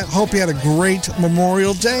 Oh, yeah, hope you had a great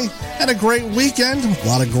Memorial Day and a great weekend. A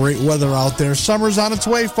lot of great weather out there. Summer's on its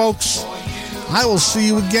way, folks. I will see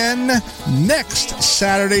you again next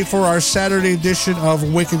Saturday for our Saturday edition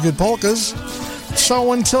of Wicked Good Polkas.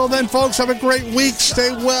 So until then, folks, have a great week.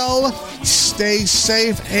 Stay well, stay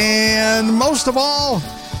safe, and most of all,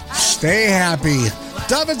 stay happy.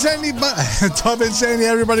 Dove and Sandy,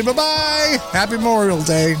 everybody. Bye-bye. Happy Memorial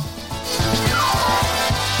Day.